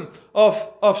population of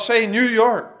say, New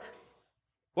York,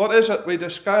 what is it? We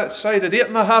decided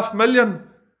 8.5 million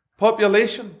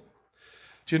population.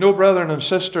 Do you know, brethren and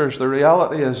sisters, the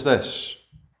reality is this: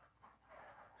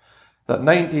 that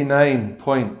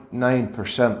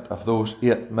 99.9% of those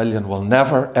 8 million will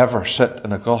never, ever sit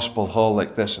in a gospel hall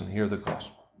like this and hear the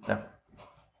gospel. Never.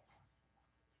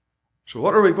 So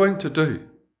what are we going to do?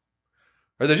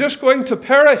 Are they just going to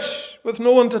perish with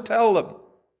no one to tell them?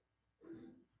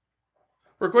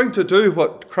 We're going to do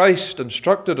what Christ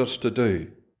instructed us to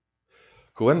do: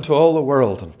 go into all the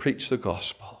world and preach the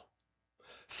gospel.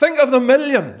 Think of the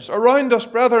millions around us,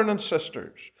 brethren and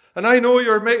sisters. And I know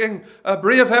you're making a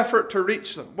brave effort to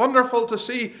reach them. Wonderful to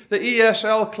see the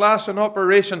ESL class in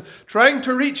operation, trying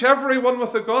to reach everyone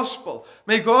with the gospel.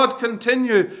 May God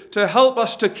continue to help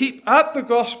us to keep at the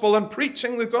gospel and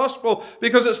preaching the gospel,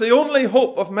 because it's the only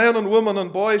hope of men and women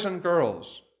and boys and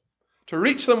girls. To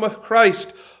reach them with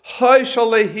Christ, how shall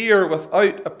they hear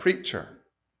without a preacher?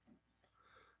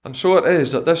 And so it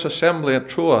is that this assembly at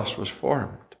Troas was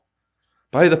formed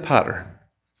by the pattern.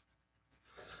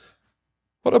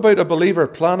 What about a believer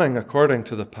planning according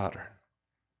to the pattern?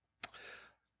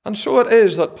 And so it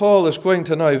is that Paul is going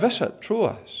to now visit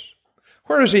Troas.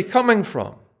 Where is he coming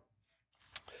from?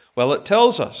 Well, it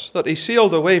tells us that he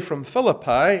sailed away from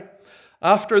Philippi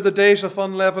after the days of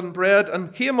unleavened bread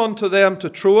and came unto them to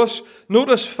Troas.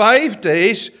 Notice 5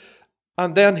 days,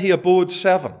 and then he abode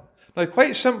 7. Now,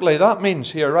 quite simply, that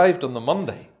means he arrived on the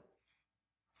Monday.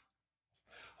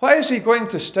 Why is he going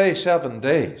to stay 7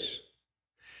 days?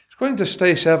 He's going to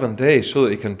stay 7 days so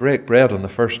that he can break bread on the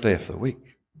first day of the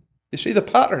week. You see the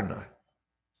pattern now?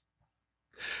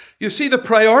 You see the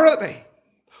priority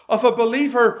of a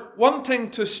believer wanting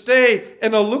to stay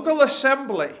in a local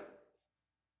assembly,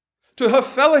 to have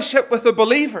fellowship with the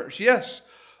believers, yes,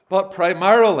 but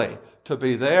primarily to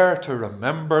be there to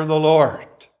remember the Lord.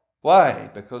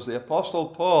 Why? Because the Apostle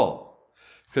Paul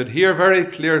could hear very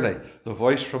clearly the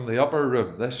voice from the upper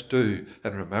room, "This do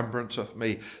in remembrance of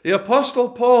me." The Apostle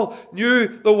Paul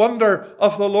knew the wonder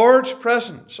of the Lord's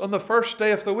presence on the first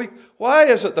day of the week. Why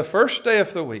is it the first day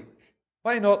of the week?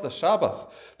 Why not the Sabbath?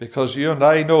 Because you and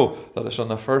I know that it's on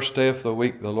the first day of the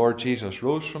week the Lord Jesus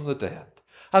rose from the dead.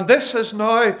 And this has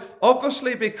now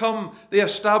obviously become the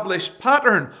established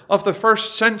pattern of the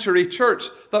first century church,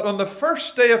 that on the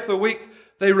first day of the week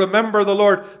they remember the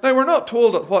Lord. Now, we're not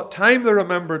told at what time they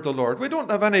remembered the Lord. We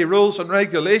don't have any rules and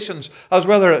regulations as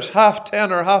whether it's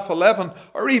 10:30 or 11:30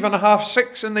 or even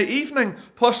 6:30 in the evening.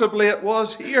 Possibly it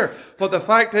was here. But the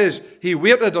fact is, he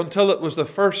waited until it was the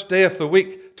first day of the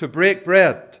week to break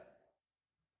bread.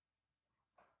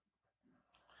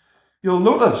 You'll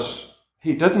notice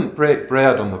he didn't break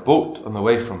bread on the boat on the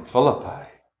way from Philippi.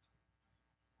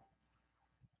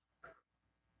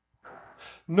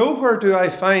 Nowhere do I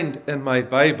find in my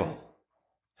Bible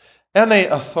any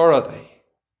authority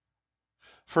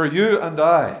for you and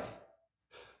I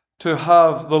to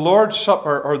have the Lord's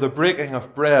Supper or the breaking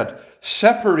of bread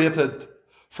separated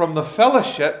from the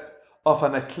fellowship of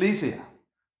an ecclesia,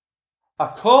 a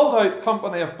called out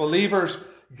company of believers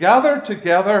gathered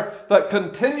together that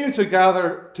continue to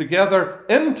gather together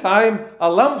in time, a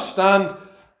lampstand,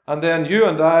 and then you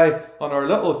and I on our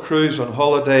little cruise on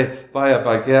holiday buy a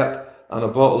baguette and a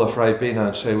bottle of Ribena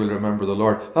and say, "We'll remember the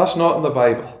Lord." That's not in the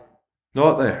Bible.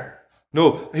 Not there.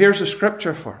 No, here's a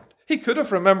scripture for it. He could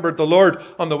have remembered the Lord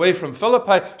on the way from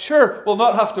Philippi. Sure, we'll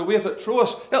not have to wait at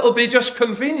Troas. It'll be just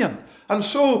convenient. And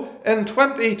so in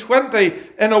 2020,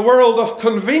 in a world of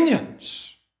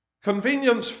convenience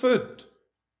food,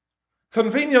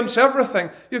 convenience everything,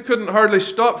 you couldn't hardly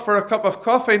stop for a cup of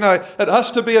coffee now. It has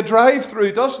to be a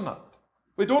drive-through, doesn't it?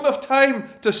 We don't have time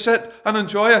to sit and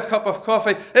enjoy a cup of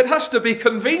coffee. It has to be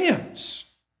convenience.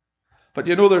 But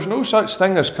you know, there's no such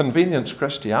thing as convenience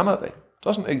Christianity. It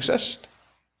doesn't exist.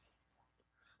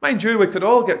 Mind you, we could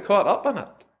all get caught up in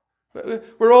it.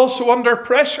 We're also under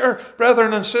pressure,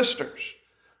 brethren and sisters.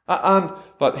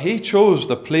 But he chose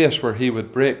the place where he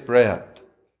would break bread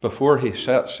before he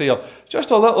set sail. Just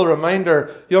a little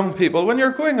reminder, young people, when you're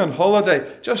going on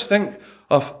holiday, just think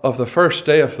of the first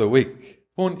day of the week,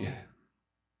 won't you?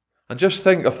 And just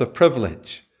think of the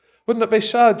privilege. Wouldn't it be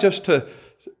sad just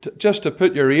to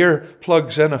put your ear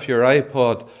plugs in of your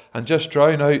iPod and just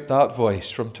drown out that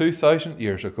voice from 2,000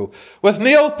 years ago? "With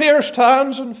nail-pierced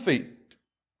hands and feet.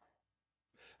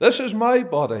 This is my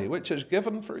body, which is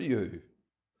given for you.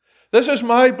 This is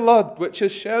my blood, which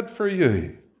is shed for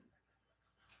you."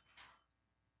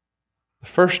 The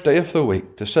first day of the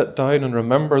week, to sit down and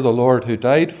remember the Lord who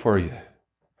died for you.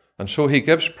 And so he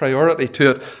gives priority to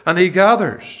it, and he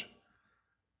gathers.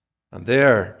 And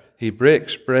there he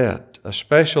breaks bread, a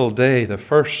special day, the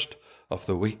first of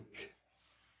the week.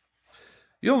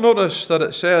 You'll notice that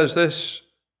it says this,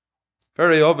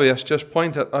 very obvious, just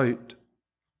point it out.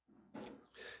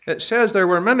 It says there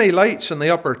were many lights in the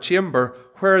upper chamber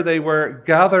where they were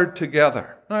gathered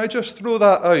together. Now I just throw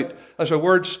that out as a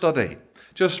word study.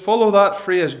 Just follow that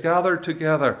phrase, gathered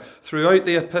together, throughout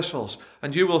the epistles,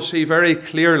 and you will see very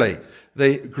clearly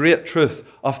the great truth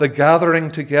of the gathering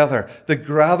together,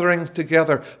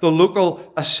 the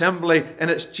local assembly in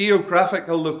its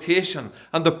geographical location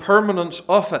and the permanence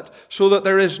of it, so that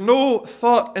there is no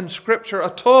thought in Scripture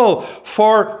at all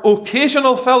for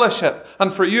occasional fellowship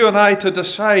and for you and I to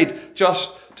decide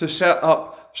just to set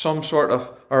up some sort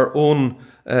of our own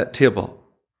table.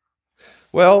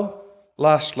 Well,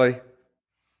 lastly,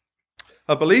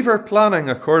 a believer planning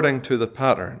according to the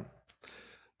pattern.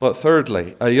 But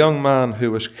thirdly, a young man who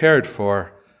was cared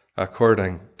for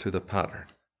according to the pattern.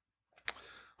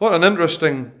 What an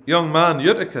interesting young man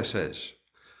Eutychus is.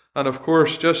 And of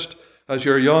course, just as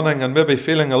you're yawning and maybe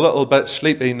feeling a little bit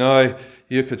sleepy now,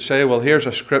 you could say, well, here's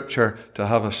a scripture to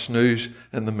have a snooze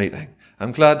in the meeting.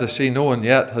 I'm glad to see no one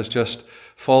yet has just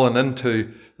fallen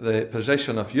into the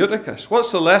position of Eutychus.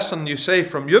 What's the lesson you say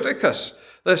from Eutychus?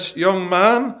 This young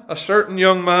man, a certain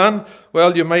young man,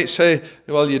 well, you might say,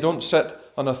 well, you don't sit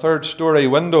on a third-story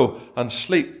window and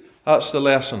sleep. That's the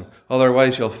lesson.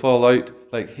 Otherwise, you'll fall out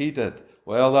like he did.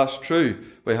 Well, that's true.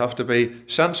 We have to be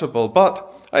sensible. But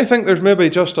I think there's maybe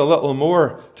just a little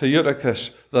more to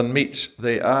Eutychus than meets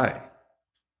the eye.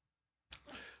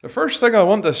 The first thing I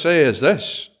want to say is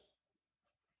this.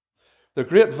 the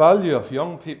great value of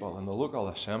young people in the local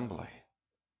assembly.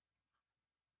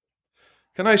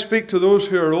 Can I speak to those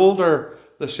who are older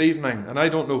this evening? And I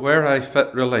don't know where I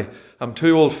fit really. I'm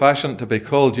too old-fashioned to be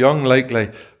called young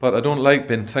likely, but I don't like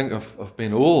think of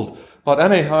being old. But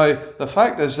anyhow, the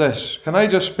fact is this. Can I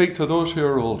just speak to those who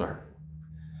are older?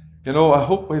 You know, I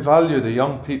hope we value the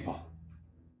young people.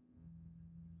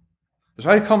 As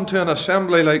I come to an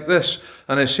assembly like this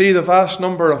and I see the vast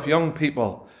number of young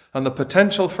people and the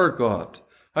potential for God,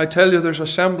 I tell you there's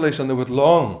assemblies and they would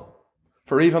long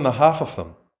for even the half of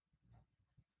them.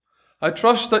 I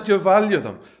trust that you value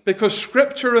them because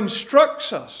Scripture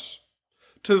instructs us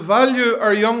to value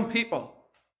our young people.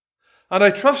 And I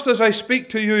trust as I speak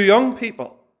to you young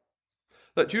people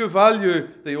that you value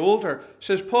the older.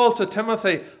 Says Paul to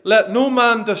Timothy, let no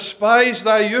man despise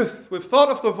thy youth. We've thought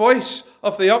of the voice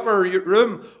of the upper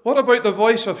room. What about the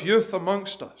voice of youth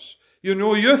amongst us? You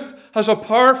know, youth has a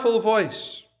powerful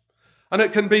voice, and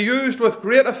it can be used with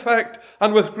great effect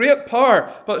and with great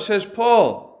power. But says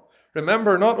Paul,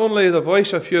 remember not only the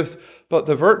voice of youth, but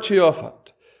the virtue of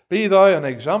it. Be thou an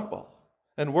example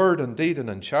in word and deed and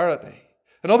in charity.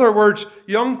 In other words,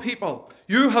 young people,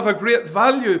 you have a great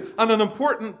value and an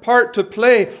important part to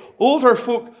play. Older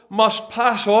folk must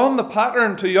pass on the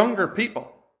pattern to younger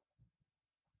people.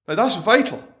 Now that's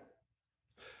vital.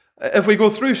 If we go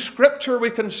through Scripture,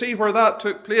 we can see where that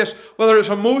took place. Whether it's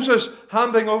a Moses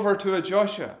handing over to a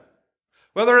Joshua,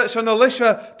 whether it's an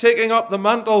Elisha taking up the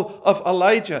mantle of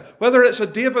Elijah, whether it's a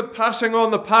David passing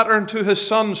on the pattern to his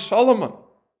son Solomon,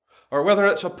 or whether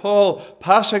it's a Paul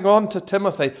passing on to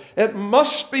Timothy, it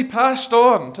must be passed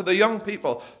on to the young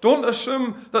people. Don't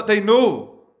assume that they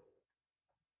know.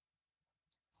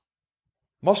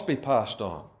 Must be passed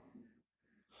on.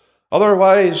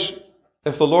 Otherwise,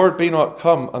 if the Lord be not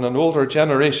come and an older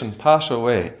generation pass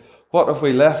away, what have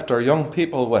we left our young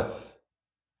people with?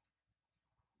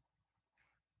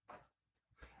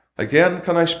 Again,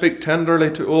 can I speak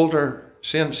tenderly to older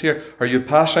saints here? Are you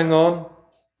passing on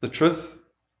the truth?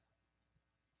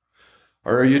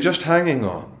 Or are you just hanging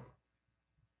on?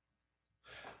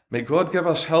 May God give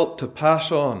us help to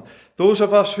pass on. Those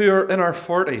of us who are in our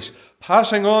 40s,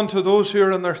 passing on to those who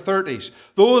are in their 30s.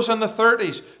 Those in the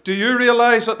 30s, do you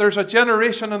realize that there's a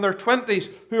generation in their 20s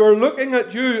who are looking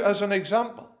at you as an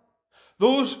example?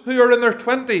 Those who are in their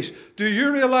 20s, do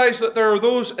you realize that there are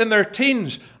those in their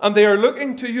teens and they are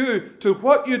looking to you, to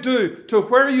what you do, to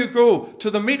where you go, to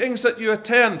the meetings that you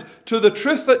attend, to the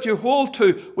truth that you hold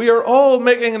to? We are all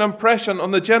making an impression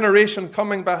on the generation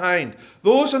coming behind.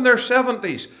 Those in their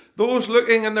 70s, those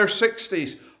looking in their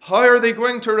 60s, how are they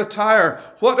going to retire?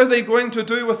 What are they going to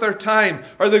do with their time?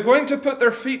 Are they going to put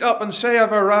their feet up and say,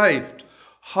 I've arrived?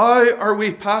 How are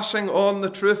we passing on the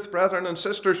truth, brethren and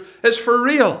sisters? It's for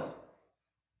real.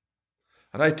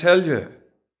 And I tell you,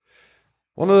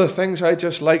 one of the things I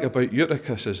just like about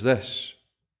Eutychus is this.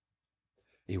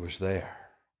 He was there.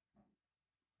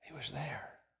 He was there.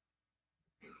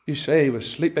 You say he was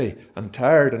sleepy and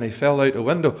tired and he fell out a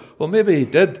window. Well, maybe he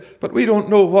did, but we don't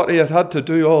know what he had had to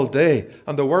do all day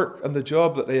and the work and the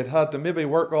job that he had had to maybe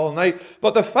work all night.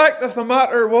 But the fact of the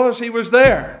matter was he was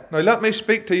there. Now let me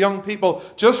speak to young people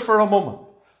just for a moment.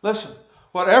 Listen,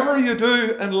 whatever you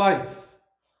do in life,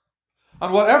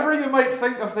 and whatever you might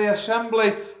think of the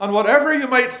assembly, and whatever you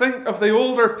might think of the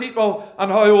older people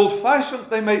and how old-fashioned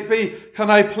they might be,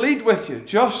 can I plead with you,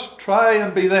 just try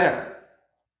and be there.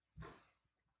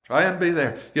 Try and be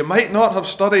there. You might not have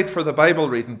studied for the Bible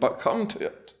reading, but come to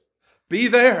it. Be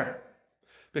there.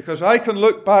 Because I can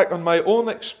look back on my own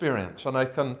experience, and I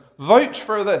can vouch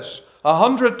for this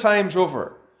 100 times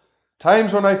over.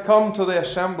 Times when I come to the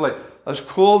assembly as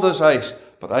cold as ice,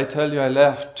 but I tell you I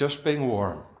left just being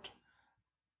warmed.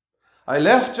 I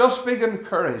left just being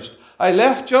encouraged. I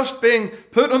left just being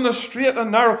put on the straight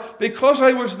and narrow because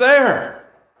I was there.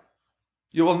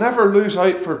 You will never lose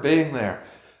out for being there.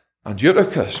 And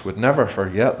Eutychus would never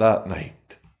forget that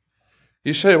night.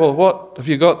 You say, well, what have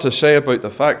you got to say about the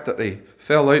fact that he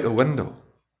fell out a window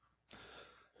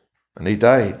and he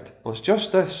died? Well, it's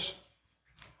just this.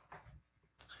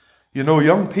 You know,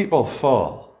 young people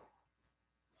fall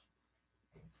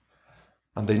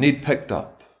and they need picked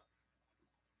up.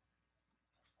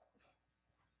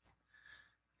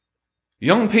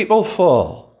 Young people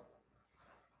fall.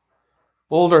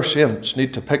 Older saints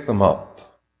need to pick them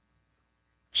up,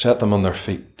 set them on their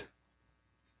feet.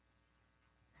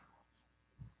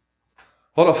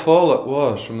 What a fall it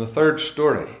was from the third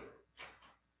story.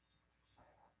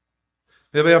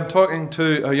 Maybe I'm talking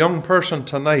to a young person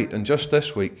tonight, and just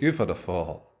this week you've had a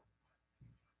fall.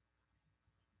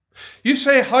 You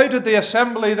say, how did the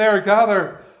assembly there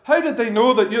gather? How did they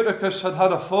know that Eutychus had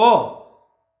had a fall?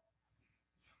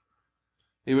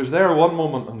 He was there one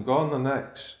moment and gone the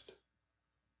next.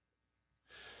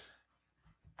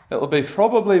 It will be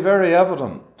probably very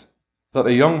evident that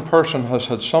a young person has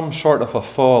had some sort of a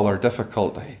fall or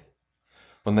difficulty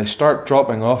when they start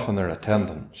dropping off in their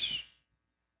attendance.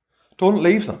 Don't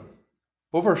leave them.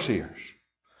 Overseers.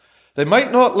 They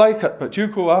might not like it, but you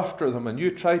go after them and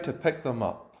you try to pick them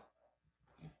up.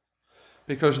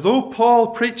 Because though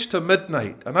Paul preached to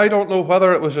midnight, and I don't know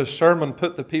whether it was his sermon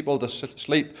put the people to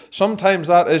sleep, sometimes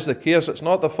that is the case. It's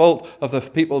not the fault of the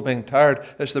people being tired.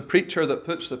 It's the preacher that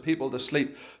puts the people to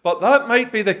sleep. But that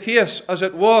might be the case as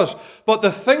it was. But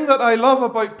the thing that I love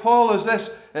about Paul is this.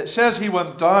 It says he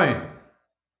went down.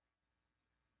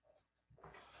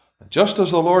 Just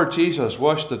as the Lord Jesus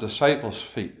washed the disciples'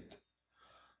 feet,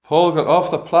 Paul got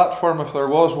off the platform, if there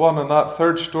was one, in that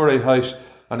third-story house,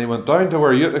 and he went down to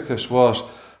where Eutychus was,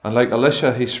 and like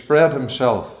Elisha, he spread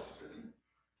himself.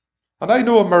 And I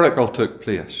know a miracle took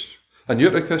place, and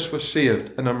Eutychus was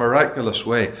saved in a miraculous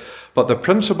way. But the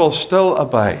principle still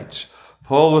abides.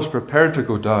 Paul was prepared to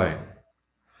go down.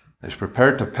 He's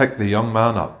prepared to pick the young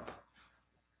man up.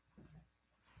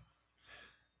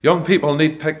 Young people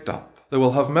need picked up. They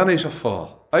will have many's a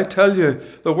fall. I tell you,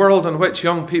 the world in which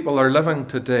young people are living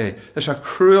today is a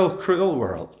cruel, cruel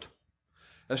world.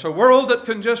 It's a world that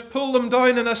can just pull them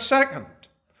down in a second.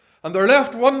 And they're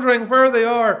left wondering where they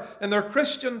are in their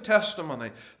Christian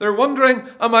testimony. They're wondering,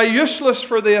 am I useless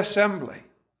for the assembly?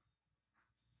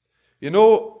 You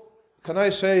know, can I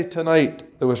say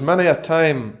tonight, there was many a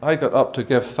time I got up to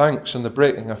give thanks in the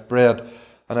breaking of bread,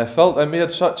 and I felt I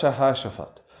made such a hash of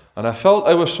it. And I felt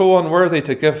I was so unworthy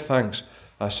to give thanks.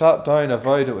 I sat down, I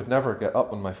vowed I would never get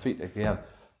up on my feet again.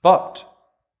 But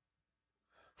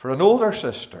for an older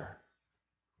sister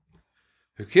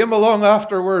who came along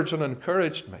afterwards and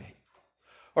encouraged me,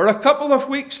 or a couple of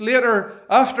weeks later,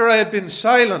 after I had been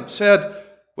silent, said,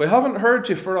 we haven't heard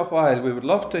you for a while, we would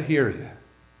love to hear you.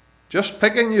 Just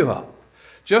picking you up,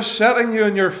 just setting you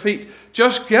on your feet,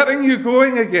 just getting you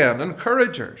going again.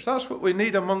 Encouragers, that's what we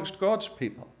need amongst God's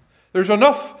people. There's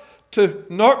enough to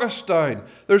knock us down.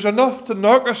 There's enough to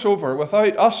knock us over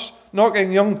without us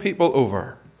knocking young people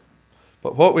over.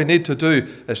 But what we need to do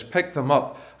is pick them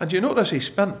up. And you notice he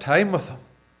spent time with them.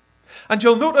 And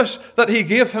you'll notice that he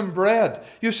gave him bread.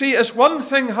 You see, it's one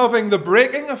thing having the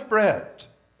breaking of bread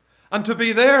and to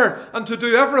be there and to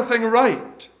do everything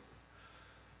right.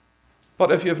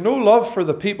 But if you have no love for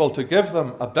the people to give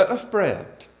them a bit of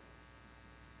bread,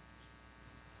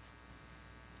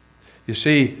 you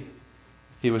see,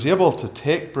 he was able to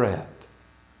take bread.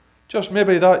 Just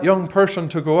maybe that young person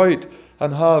to go out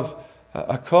and have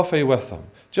a coffee with them,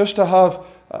 just to have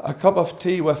a cup of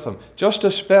tea with them, just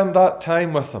to spend that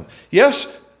time with them.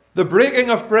 Yes, the breaking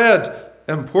of bread,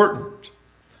 important,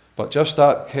 but just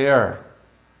that care,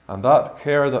 and that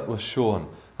care that was shown.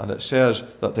 And it says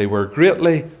that they were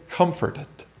greatly comforted.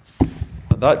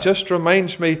 And that just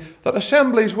reminds me that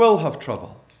assemblies will have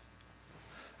trouble.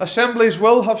 Assemblies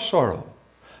will have sorrow.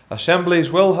 Assemblies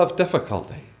will have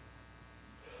difficulty.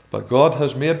 But God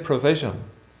has made provision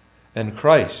in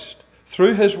Christ,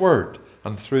 through his word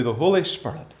and through the Holy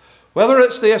Spirit. Whether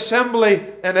it's the assembly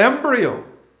in embryo,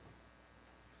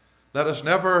 let us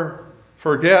never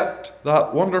forget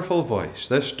that wonderful voice,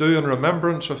 this do in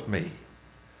remembrance of me.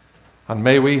 And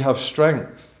may we have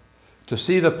strength to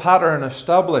see the pattern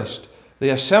established, the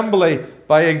assembly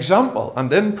by example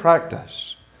and in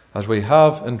practice, as we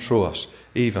have in Troas,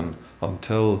 even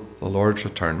until the Lord's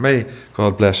return. May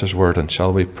God bless his word, and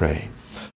shall we pray.